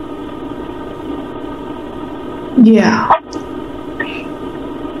 Yeah.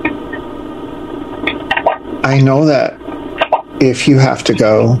 I know that if you have to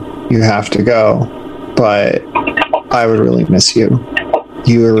go, you have to go, but I would really miss you.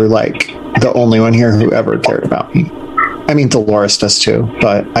 You were the only one here who ever cared about me. I mean, Dolores does too,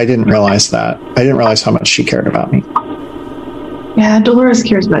 but I didn't realize that. I didn't realize how much she cared about me. Yeah, Dolores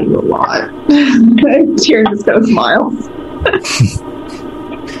cares about you a lot. Tyrn just kind of smiles.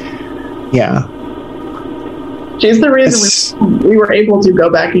 Yeah. She's the reason we were able to go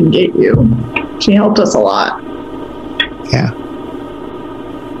back and get you. She helped us a lot. Yeah.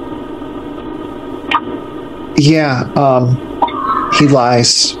 Yeah, he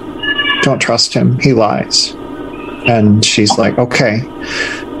lies. Don't trust him. He lies. And she's like, okay,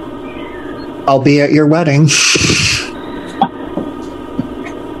 I'll be at your wedding.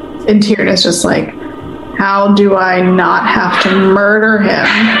 And Tyrn is just like, how do I not have to murder him?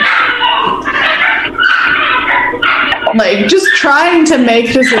 Just trying to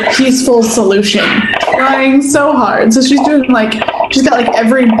make this a peaceful solution. Trying so hard. So she's doing she's got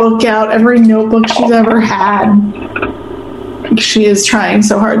every book out, every notebook she's ever had. She is trying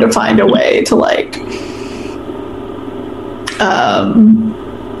so hard to find a way to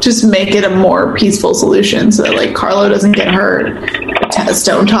just make it a more peaceful solution so that Carlo doesn't get hurt,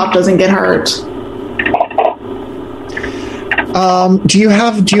 Stone Top doesn't get hurt. Do you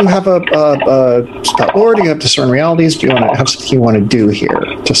have a spell lore? Do you have discern realities? Do you want to have something you want to do here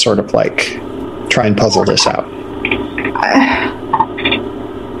to sort of try and puzzle this out?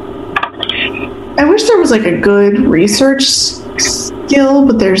 I wish there was a good research skill,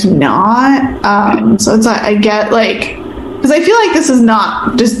 but there's not. So it's I get because I feel this is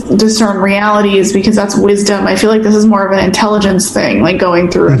not just discern realities because that's wisdom. I feel this is more of an intelligence thing,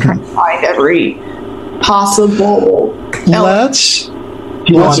 going through and trying to find every possible. Let's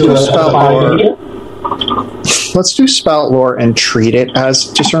do spell lore. Let's do spell lore and treat it as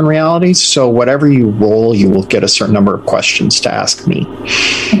discern realities. So whatever you roll, you will get a certain number of questions to ask me.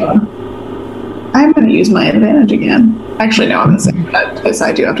 I'm going to use my advantage again. Actually, no, I'm going to say that because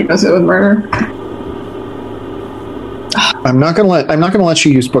I do have to go sit with murder. I'm not gonna let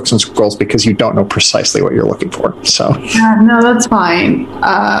you use books and scrolls because you don't know precisely what you're looking for. So no, that's fine.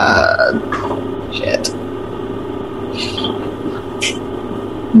 Shit.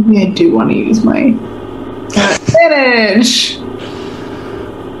 Maybe I do want to use my advantage.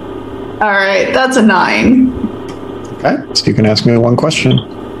 All right, that's a 9. okay, so you can ask me one question.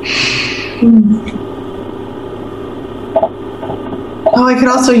 Oh, I could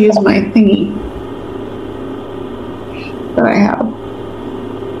also use my thingy that I have.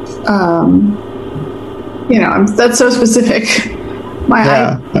 That's so specific.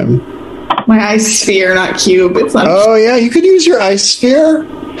 My ice sphere, not cube. It's not. Oh yeah, you could use your ice sphere.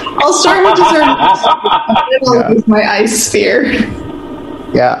 I'll start with dessert. I'll use my ice sphere.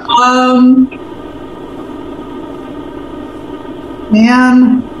 Yeah.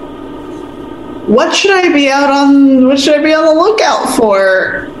 Man, what should I be on the lookout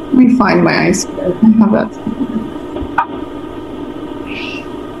for? Let me find my ice sphere. I have that.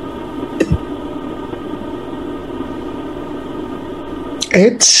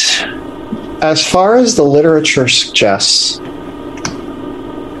 It's, as far as the literature suggests,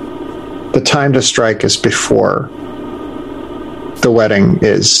 the time to strike is before the wedding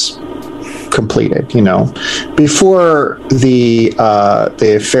is completed, before the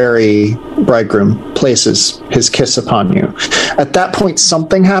fairy bridegroom places his kiss upon you. At that point,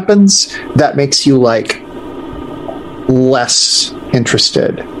 something happens that makes you less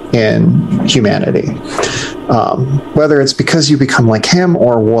interested in humanity. Whether it's because you become like him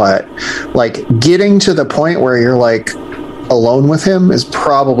or what, getting to the point where you're alone with him is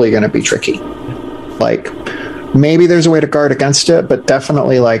probably going to be tricky. Maybe there's a way to guard against it, but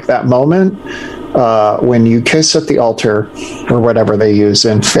definitely that moment when you kiss at the altar or whatever they use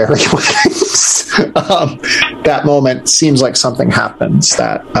in fairy weddings, that moment seems like something happens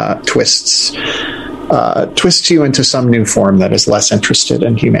that twists you into some new form that is less interested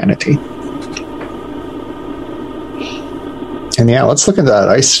in humanity. And yeah, let's look into that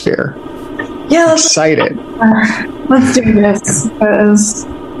ice sphere. Yeah, excited. Let's do this. Because,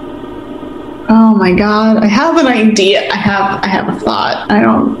 oh my god, I have an idea. I have a thought.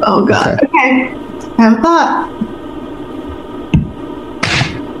 Oh god. Okay. I have a thought.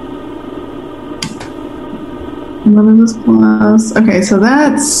 What is this plus? Okay, so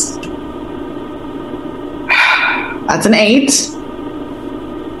that's an 8.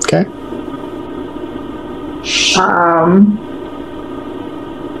 Okay.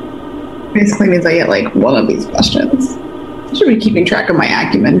 Basically means I get one of these questions. I should be keeping track of my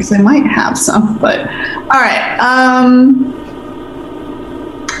acumen because I might have some, but all right.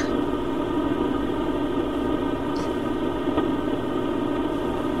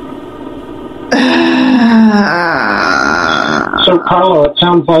 So, Carlo, it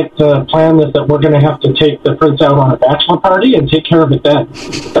sounds like the plan is that we're going to have to take the prince out on a bachelor party and take care of it then.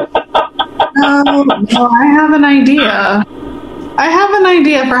 No, I have an idea. I have an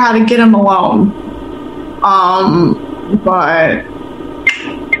idea for how to get him alone. But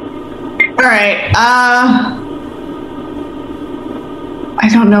all right. I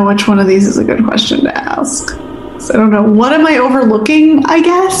don't know which one of these is a good question to ask. So I don't know. What am I overlooking, I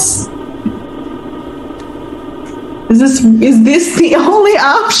guess? Is this the only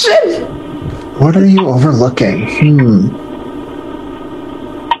option? What are you overlooking?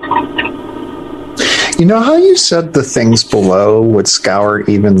 You know how you said the things below would scour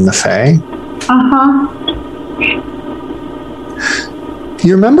even the Fae? Uh-huh.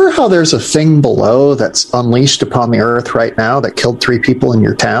 You remember how there's a thing below that's unleashed upon the earth right now that killed 3 people in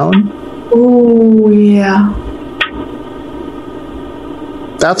your town? Oh, yeah.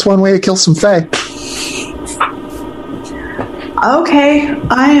 That's one way to kill some Fae. Okay,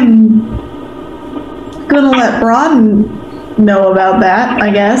 I'm gonna let Braun know about that,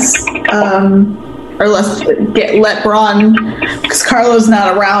 I guess. Or let Braun, because Carlo's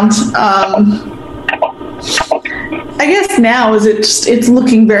not around. I guess now it's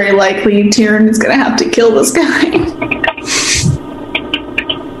looking very likely Tyrion is gonna have to kill this guy.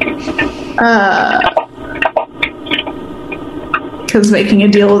 Because making a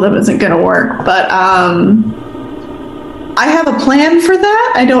deal with him isn't gonna work. But I have a plan for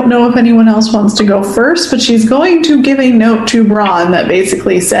that. I don't know if anyone else wants to go first, but she's going to give a note to Braun that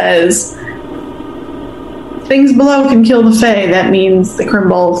basically says, things below can kill the Fae. That means the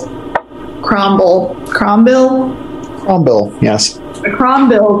Crombill, yes. The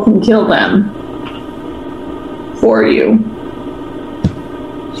Crombill can kill them for you.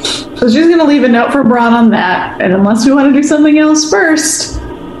 So she's going to leave a note for Braun on that, and unless we want to do something else first,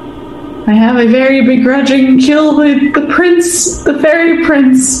 I have a very begrudging kill the prince, the fairy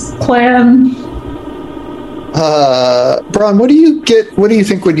prince plan. Braun, what do you get? What do you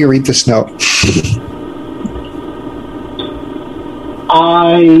think when you read this note?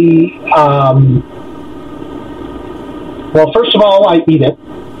 Well, first of all, I eat it.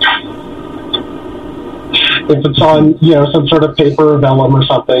 If it's on, some sort of paper or vellum or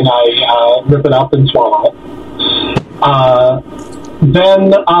something, I rip it up and swallow it.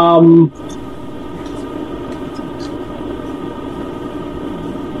 Then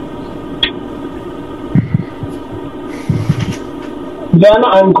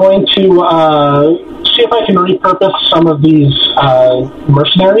I'm going to see if I can repurpose some of these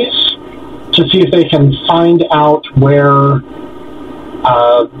mercenaries to see if they can find out where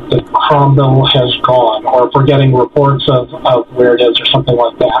the Crombill has gone, or if we're getting reports of where it is or something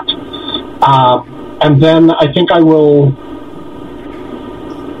like that. And then I think I will...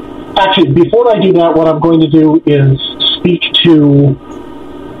 Actually, before I do that, what I'm going to do is speak to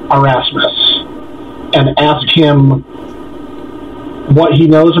Erasmus and ask him what he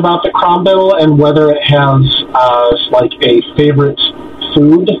knows about the Crombill and whether it has like a favorite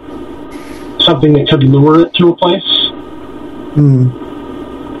food, something that could lure it to a place.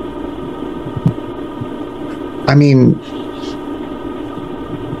 I mean,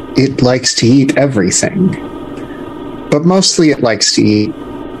 it likes to eat everything, but mostly it likes to eat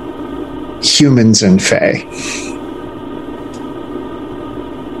humans and fae.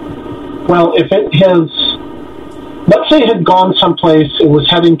 Well, if it has, let's say it had gone someplace, it was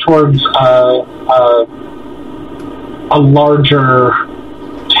heading towards a larger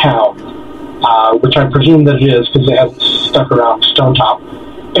town, which I presume that it is because it has stuck around Stonetop.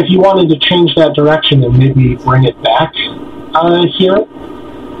 If you wanted to change that direction and maybe bring it back here,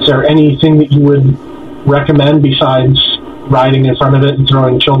 is there anything that you would recommend besides riding in front of it and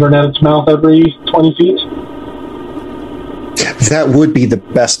throwing children at its mouth every 20 feet? That would be the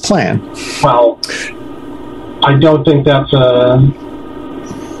best plan. Well, I don't think that's a...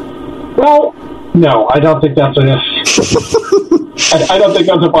 Well, no, I don't think that's a... I don't think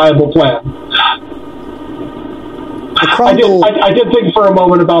that's a viable plan. I did think for a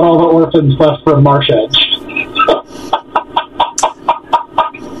moment about all the orphans left from Marsh Edge.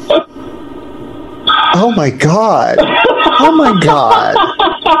 Oh my god! Oh my god!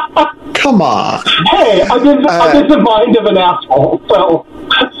 Come on! Hey, I'm in the mind of an asshole. So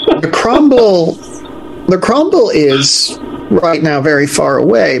the Crombill is right now very far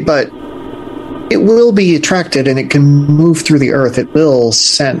away, but it will be attracted and it can move through the earth. It will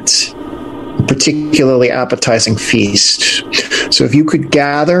scent a particularly appetizing feast. So if you could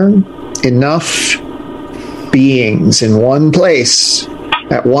gather enough beings in one place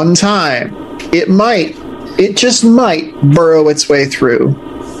at one time, it just might burrow its way through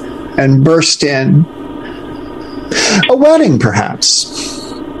and burst in. A wedding, perhaps.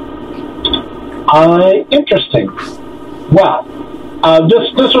 Interesting. Well,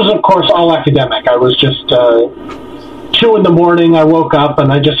 this was, of course, all academic. I was just 2 a.m. I woke up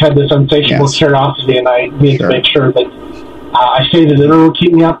and I just had this insatiable curiosity, and I needed to make sure that I stated that it will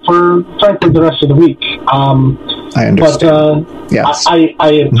keep me up for, frankly, the rest of the week. I understand. But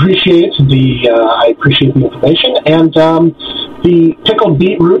I appreciate the information, and the pickled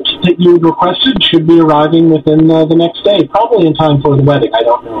beetroot that you requested should be arriving within the next day, probably in time for the wedding. I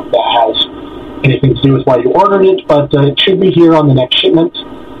don't know if that has anything to do with why you ordered it, but it should be here on the next shipment,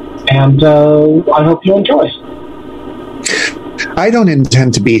 and I hope you enjoy. I don't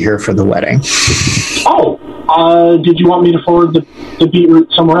intend to be here for the wedding. Oh, did you want me to forward the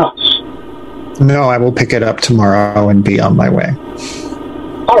beetroot somewhere else? No, I will pick it up tomorrow and be on my way.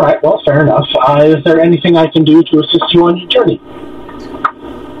 All right, well, fair enough. Is there anything I can do to assist you on your journey?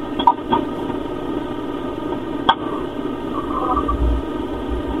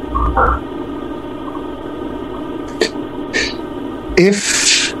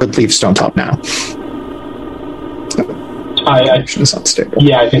 If would leave Stonetop now. It's unstable.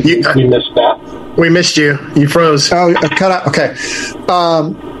 Yeah, I think we missed that. We missed you. You froze. Oh, cut out. Okay.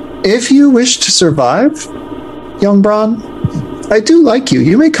 If you wish to survive, young Braun, I do like you.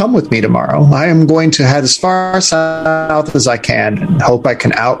 You may come with me tomorrow. I am going to head as far south as I can and hope I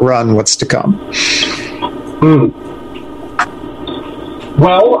can outrun what's to come.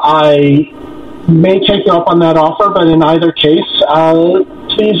 Well, I may take you up on that offer, but in either case,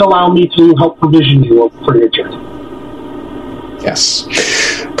 please allow me to help provision you for your journey. Yes.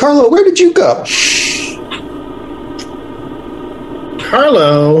 Carlo, where did you go?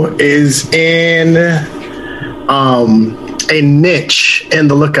 Carlo is in a niche in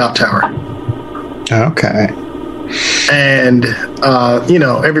the lookout tower. Okay. And,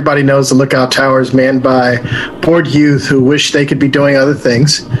 everybody knows the lookout tower is manned by bored youth who wish they could be doing other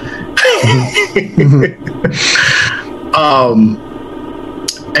things.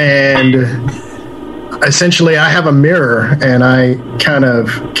 And essentially, I have a mirror, and I kind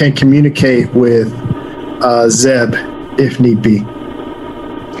of can communicate with Zeb if need be.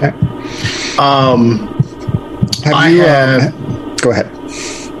 Okay. Go ahead.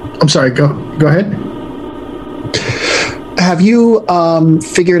 I'm sorry. Go ahead. Have you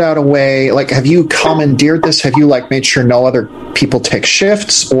figured out a way, like, have you commandeered this? Have you, like, made sure no other people take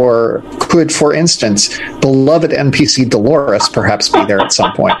shifts? Or could, for instance, beloved NPC Dolores perhaps be there at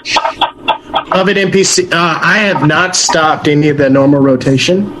some point? Beloved NPC, I have not stopped any of the normal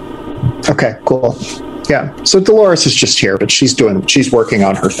rotation. Okay, cool. Yeah, so Dolores is just here, but she's working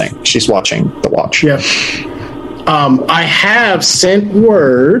on her thing. She's watching the watch. Yeah. I have sent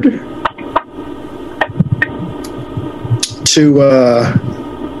word to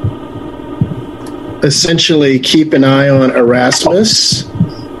essentially keep an eye on Erasmus,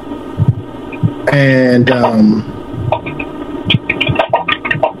 and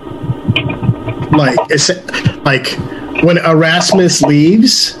like when Erasmus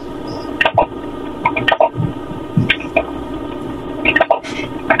leaves,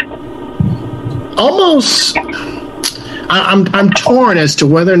 almost I'm torn as to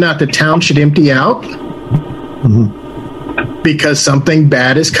whether or not the town should empty out. Mm-hmm. Because something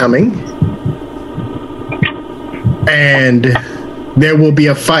bad is coming, and there will be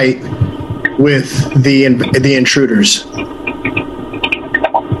a fight with the intruders.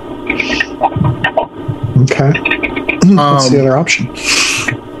 Okay. What's the other option?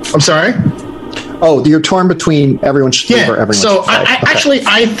 I'm sorry? Oh, you're torn between everyone should leave or everyone so should fight.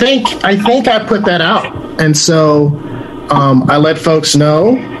 I think I put that out, and so I let folks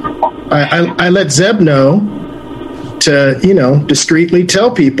know. I let Zeb know to, discreetly tell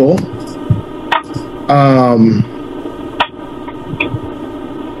people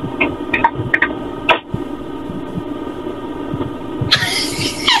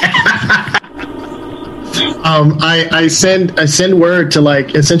I send word to,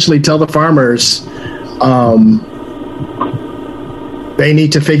 like, essentially tell the farmers they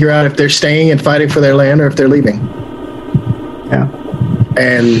need to figure out if they're staying and fighting for their land or if they're leaving. Yeah.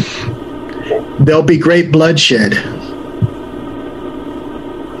 And there'll be great bloodshed.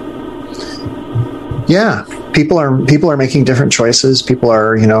 Yeah, people are making different choices. People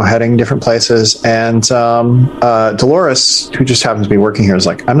are, heading different places. And Dolores, who just happens to be working here, is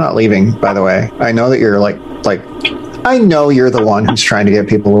like, I'm not leaving, by the way. I know that you're like I know you're the one who's trying to get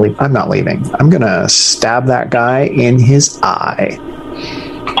people to leave. I'm not leaving. I'm going to stab that guy in his eye.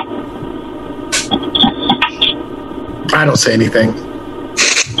 I don't say anything.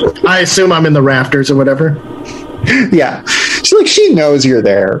 I assume I'm in the rafters or whatever. Yeah. She knows you're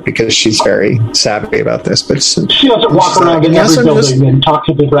there because she's very savvy about this, but she doesn't walk around in every building and talk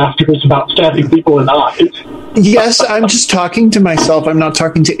to the rafters about stabbing people in the eyes. Yes, I'm just talking to myself. I'm not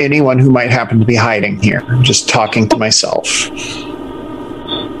talking to anyone who might happen to be hiding here. I'm just talking to myself.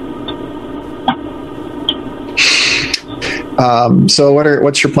 So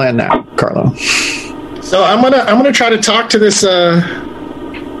what's your plan now, Carlo? So I'm gonna try to talk to this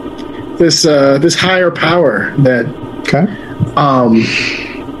higher power that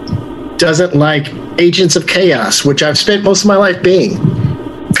doesn't like agents of chaos, which I've spent most of my life being.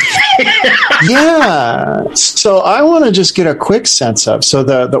 Yeah. So I want to just get a quick sense of, so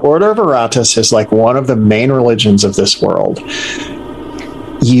the Order of Aratus is like one of the main religions of this world.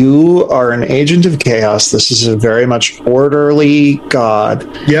 You are an agent of chaos. This is a very much orderly god.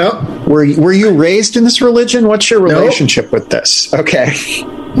 Yep. Were you raised in this religion? What's your relationship with this? Okay.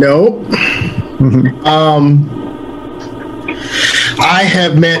 Nope. Mm-hmm. I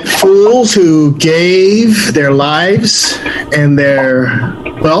have met fools who gave their lives and their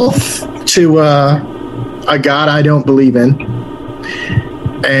wealth to a god I don't believe in.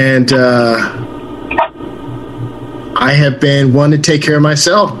 And I have been one to take care of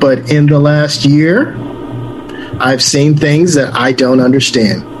myself, but in the last year, I've seen things that I don't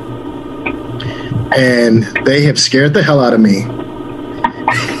understand. And they have scared the hell out of me.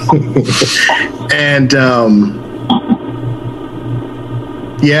 And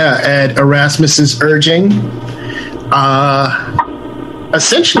at Erasmus's urging,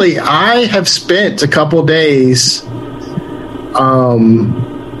 essentially I have spent a couple days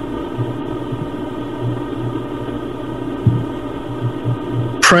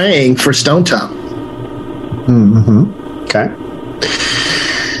praying for Stonetop. Mm-hmm. Okay.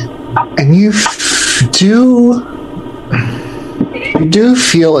 And you do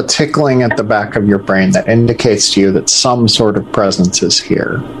feel a tickling at the back of your brain that indicates to you that some sort of presence is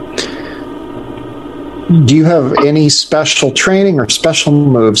here. Do you have any special training or special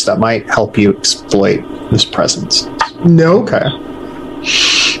moves that might help you exploit this presence? No. Okay.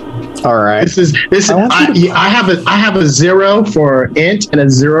 All right. This is. I have a 0 for int and a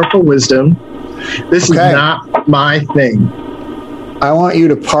 0 for wisdom. This is not my thing. I want you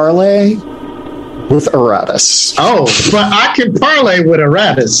to parlay with Aratus. Oh, but I can parlay with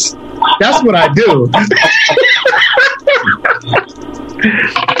Aratus. That's what I do.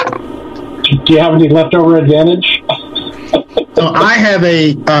 Do you have any leftover advantage? So I have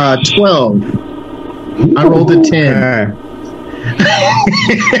a 12. I rolled a 10. Okay.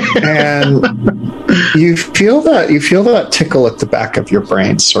 And you feel that tickle at the back of your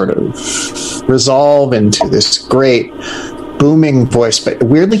brain sort of resolve into this great booming voice, but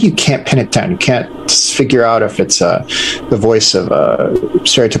weirdly you can't pin it down. You can't figure out if it's the voice of a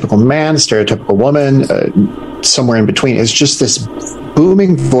stereotypical man, stereotypical woman, somewhere in between. It's just this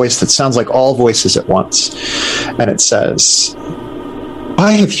booming voice that sounds like all voices at once, and it says,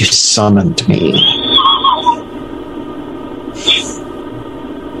 "Why have you summoned me?"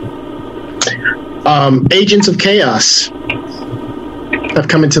 Agents of chaos have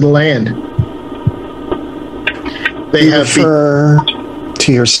come into the land. They you refer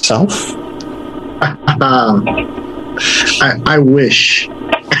to yourself? I wish.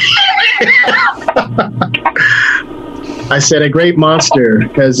 I said a great monster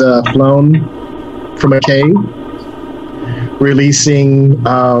has flown from a cave, releasing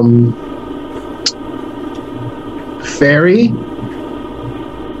fairy.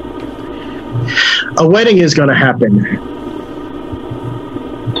 A wedding is going to happen,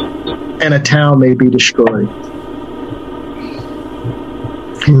 and a town may be destroyed.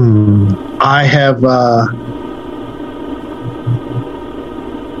 I have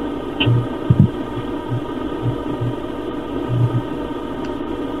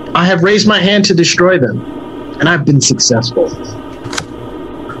raised my hand to destroy them, and I've been successful.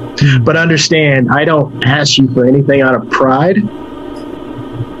 But understand, I don't ask you for anything out of pride.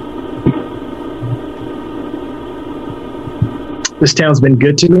 This town's been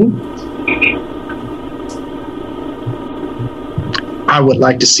good to me. I would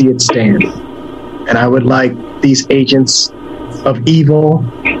like to see it stand. And I would like these agents of evil,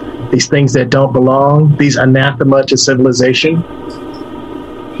 these things that don't belong, these anathema to civilization,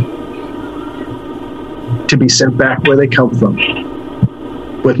 to be sent back where they come from,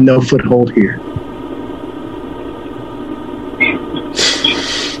 with no foothold here.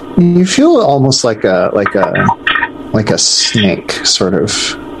 You feel almost like a snake sort of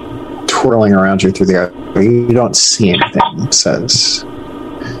twirling around you through the air. You don't see anything. It says,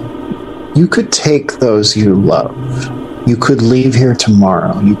 you could take those you love. You could leave here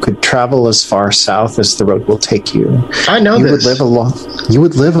tomorrow. You could travel as far south as the road will take you. I know you this. You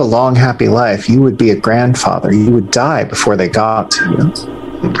would live a long, happy life. You would be a grandfather. You would die before they got to you.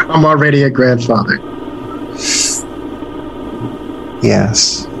 I'm already a grandfather.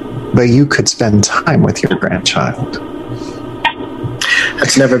 Yes. But you could spend time with your grandchild.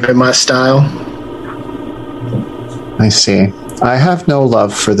 That's never been my style. I see. I have no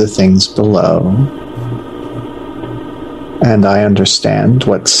love for the things below. And I understand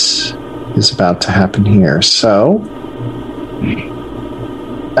what is about to happen here. So,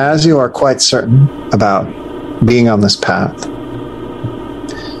 as you are quite certain about being on this path,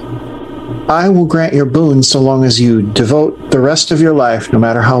 I will grant your boon so long as you devote the rest of your life, no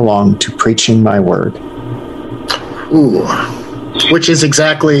matter how long, to preaching my word. Ooh. Which is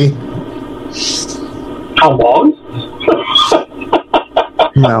exactly... How long?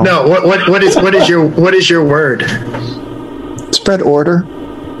 No. What is your word? Spread order.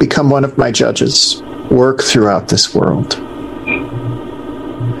 Become one of my judges. Work throughout this world.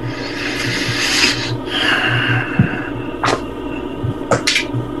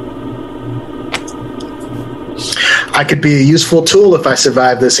 I could be a useful tool if I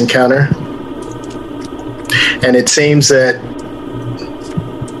survive this encounter. And it seems that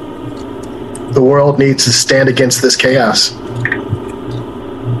the world needs to stand against this chaos.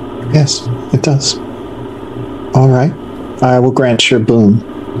 Yes, it does. All right. I will grant your boon.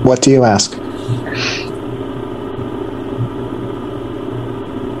 What do you ask?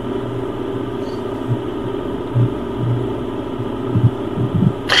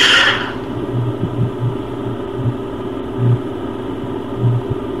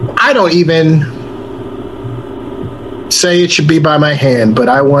 I don't even say it should be by my hand, but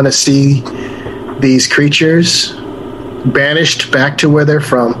I want to see these creatures banished back to where they're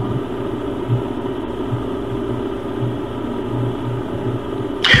from.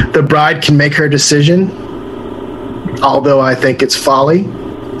 The bride can make her decision, although I think it's folly.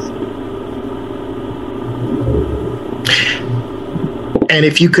 And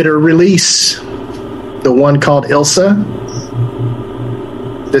if you could release the one called Ilsa,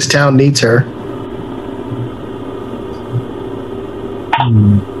 this town needs her.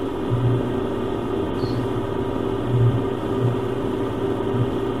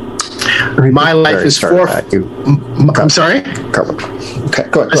 My life is I'm sorry? Okay,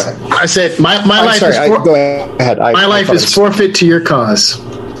 go ahead. I said my life sorry, is go ahead. My life is forfeit to your cause.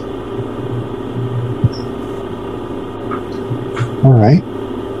 All right.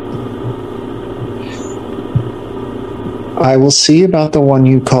 I will see about the one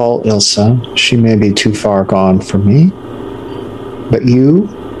you call Ilsa. She may be too far gone for me. But you,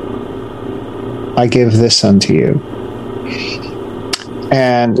 I give this unto you.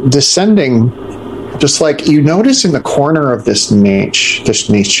 And descending, just like you notice in the corner of this niche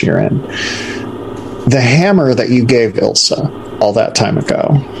you're in, the hammer that you gave Ilsa all that time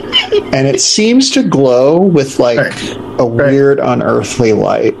ago. And it seems to glow with like a weird unearthly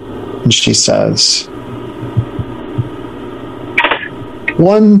light. And she says,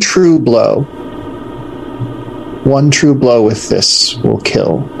 one true blow with this will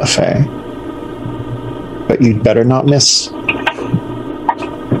kill a fae. But you'd better not miss.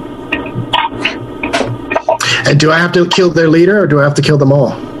 And do I have to kill their leader, or do I have to kill them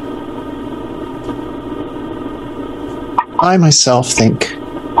all? I myself think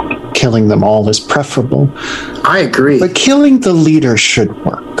killing them all is preferable. I agree. But killing the leader should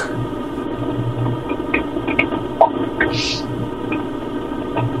work.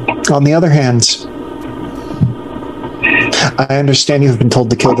 On the other hand, I understand you've been told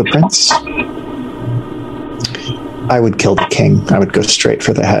to kill the prince. I would kill the king. I would go straight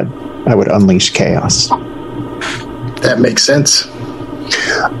for the head. I would unleash chaos. That makes sense.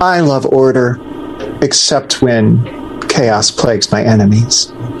 I love order, except when chaos plagues my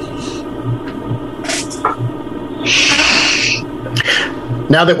enemies.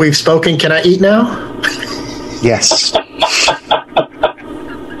 Now that we've spoken, can I eat now? Yes.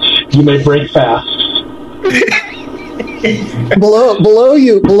 You may break fast. Below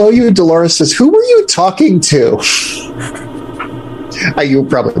you, Dolores says, "Who were you talking to?" You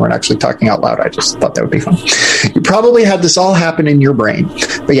probably weren't actually talking out loud. I just thought that would be fun. You probably had this all happen in your brain.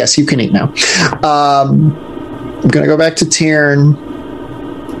 But yes, you can eat now. I'm going to go back to Tyrn.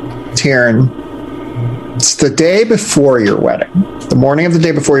 Tyrn, it's the day before your wedding. The morning of the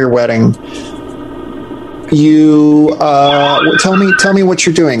day before your wedding. You tell me what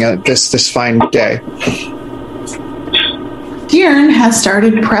you're doing this fine day. Tyrn has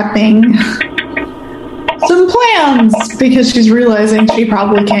started prepping some plans because she's realizing she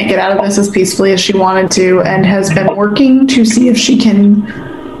probably can't get out of this as peacefully as she wanted to, and has been working to see if she can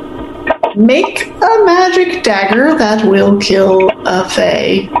make a magic dagger that will kill a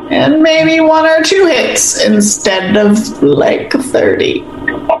fae, and maybe 1 or 2 hits instead of like 30.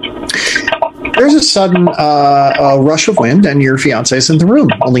 There's a sudden rush of wind, and your fiance is in the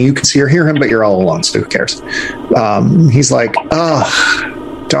room. Only you can see or hear him, but you're all alone, so who cares? He's like,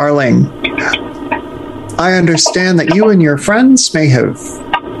 "Oh, darling, I understand that you and your friends may have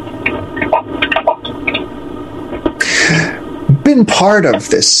been part of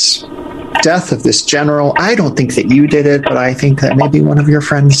this death of this general. I don't think that you did it, but I think that maybe one of your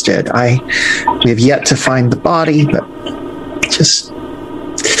friends did. We have yet to find the body, but just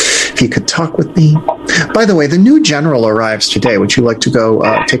if you could talk with me. By the way, the new general arrives today. Would you like to go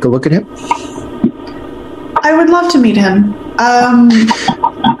take a look at him?" I would love to meet him.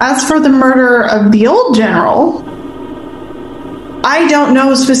 As for the murder of the old general, I don't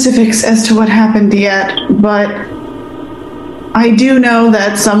know specifics as to what happened yet, but I do know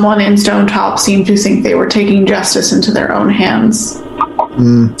that someone in Stone Top seemed to think they were taking justice into their own hands.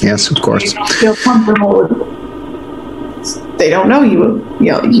 Yes, of course. They don't feel comfortable with it. They don't know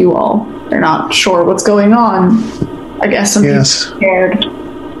you all. They're not sure what's going on. I guess some people are scared.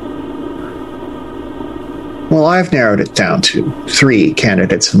 Well, I've narrowed it down to 3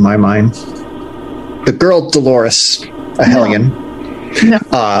 candidates in my mind. The girl Dolores, a hellion. No.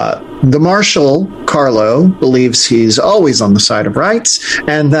 The Marshal, Carlo, believes he's always on the side of rights,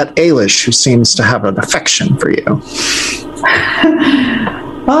 and that Ailish, who seems to have an affection for you.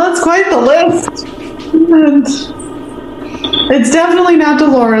 Well, that's quite the list. And it's definitely not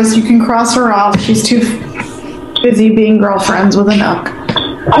Dolores. You can cross her off. She's too busy being girlfriends with a Nook.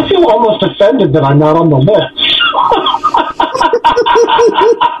 I feel almost offended that I'm not on the list.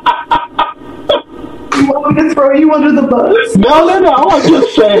 You want me to throw you under the bus? No, I'm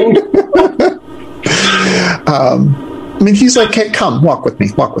just saying. I mean, he's like, "Hey, come, walk with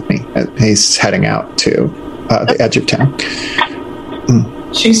me. And he's heading out to the edge of town.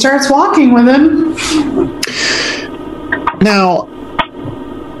 She starts walking with him. Now,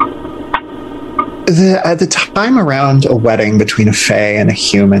 the time around a wedding between a fae and a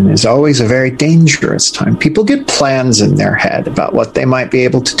human is always a very dangerous time. People get plans in their head about what they might be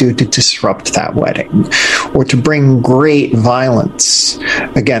able to do to disrupt that wedding or to bring great violence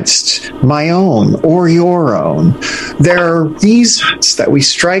against my own or your own. There are reasons that we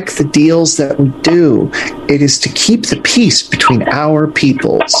strike the deals that we do. It is to keep the peace between our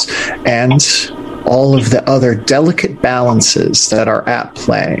peoples and all of the other delicate balances that are at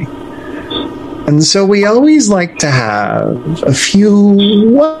play. And so we always like to have a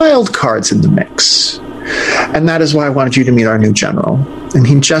few wild cards in the mix. And that is why I wanted you to meet our new general. And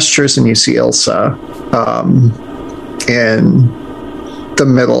he gestures and you see Ilsa in the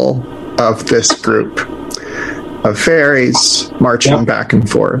middle of this group of fairies marching back and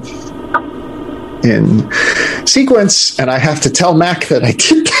forth in sequence. And I have to tell Mac that I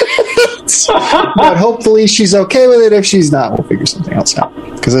did that. But hopefully she's okay with it. If she's not, we'll figure something else out.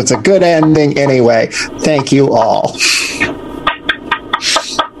 Because it's a good ending anyway. Thank you all.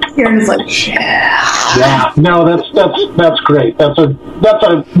 Kieran is like, yeah. No, that's great. That's a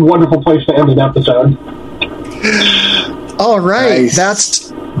wonderful place to end an episode. All right,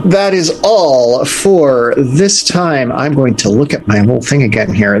 nice. That is all for this time. I'm going to look at my whole thing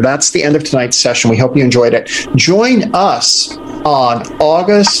again here. That's the end of tonight's session. We hope you enjoyed it. Join us on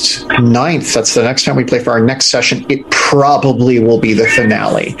August 9th. That's the next time we play for our next session. It probably will be the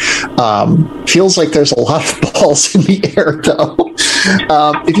finale. Feels like there's a lot of balls in the air, though.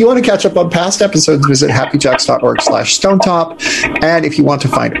 If you want to catch up on past episodes, visit happyjacks.org/stonetop. And if you want to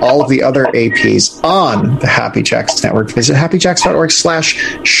find all of the other APs on the Happy Jacks Network, visit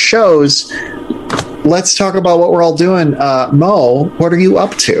happyjacks.org/shows. Let's talk about what we're all doing. Mo, what are you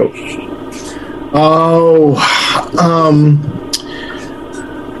up to?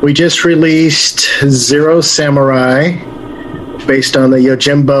 We just released Zero Samurai based on the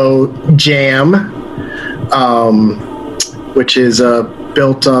Yojimbo Jam, which is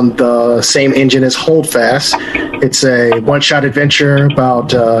built on the same engine as Holdfast. It's a one-shot adventure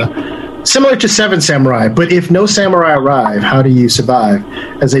about similar to Seven Samurai, but if no samurai arrive, how do you survive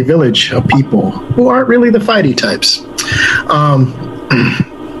as a village of people who aren't really the fighty types?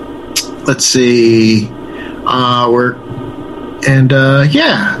 Let's see.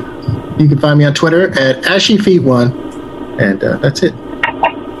 You can find me on Twitter at AshyFeet1, and that's it.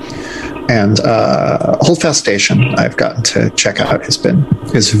 And Holdfast Station, I've gotten to check out,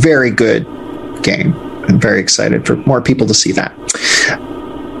 is a very good game. I'm very excited for more people to see that.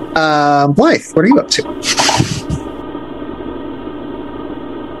 Blythe, what are you up to?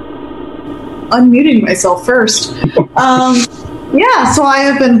 Unmuting myself first. Yeah, so I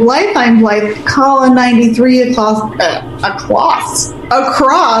have been Blythe. I'm Blythe Colin93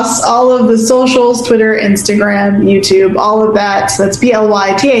 across all of the socials, Twitter, Instagram, YouTube, all of that. So that's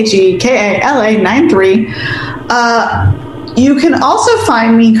BLYTHEKALA93. You can also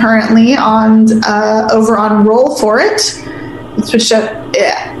find me currently on over on Roll For It.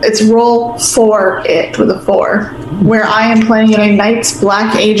 It's Roll For It with a 4, where I am playing a Knights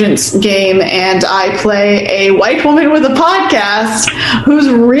Black Agents game, and I play a white woman with a podcast who's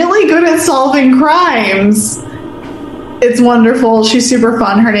really good at solving crimes. It's wonderful. She's super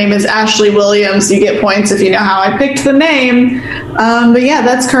fun. Her name is Ashley Williams. You get points if you know how I picked the name. But yeah,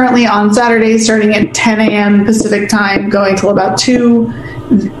 that's currently on Saturday, starting at 10 a.m. Pacific time, going till about 2.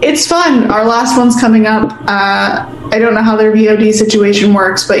 It's fun. Our last one's coming up. I don't know how their VOD situation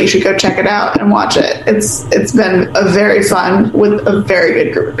works, but you should go check it out and watch it. It's been a very fun with a very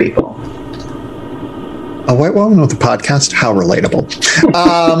good group of people. A white woman with a podcast? How relatable.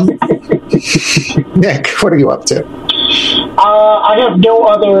 Nick, what are you up to? I have no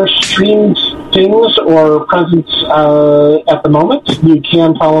other streamed things or presence at the moment. You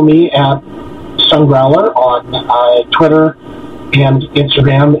can follow me at Sungrowler on Twitter and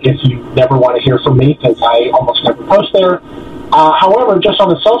Instagram if you never want to hear from me, because I almost never post there. However, just on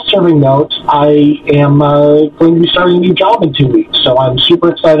a self-serving note, I am going to be starting a new job in 2 weeks, so I'm super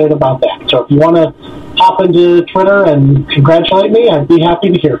excited about that. So if you want to hop into Twitter and congratulate me, I'd be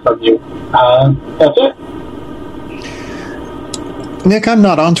happy to hear from you. That's it. Nick, I'm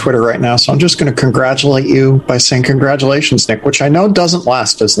not on Twitter right now, so I'm just going to congratulate you by saying congratulations, Nick, which I know doesn't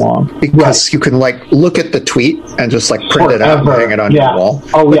last as long because you can look at the tweet and just print it out and hang it on your wall.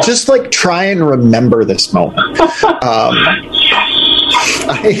 But just try and remember this moment.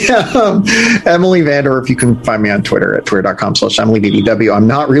 I am Emily Vanderwerf. You can find me on Twitter at twitter.com/EmilyVDW. I'm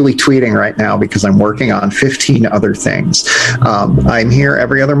not really tweeting right now because I'm working on 15 other things. I'm here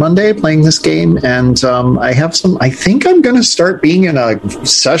every other Monday playing this game, and I think I'm going to start being in a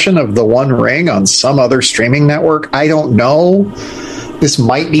session of The One Ring on some other streaming network. I don't know. This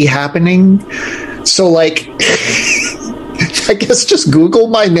might be happening. So, like, I guess just Google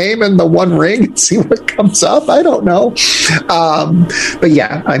my name and the One Ring and see what comes up. I don't know. But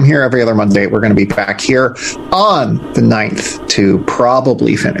yeah, I'm here every other Monday. We're going to be back here on the 9th to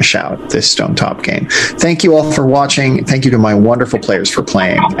probably finish out this Stone Top game. Thank you all for watching. Thank you to my wonderful players for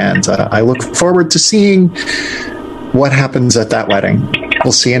playing. And I look forward to seeing what happens at that wedding.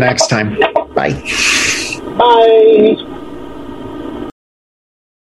 We'll see you next time. Bye. Bye.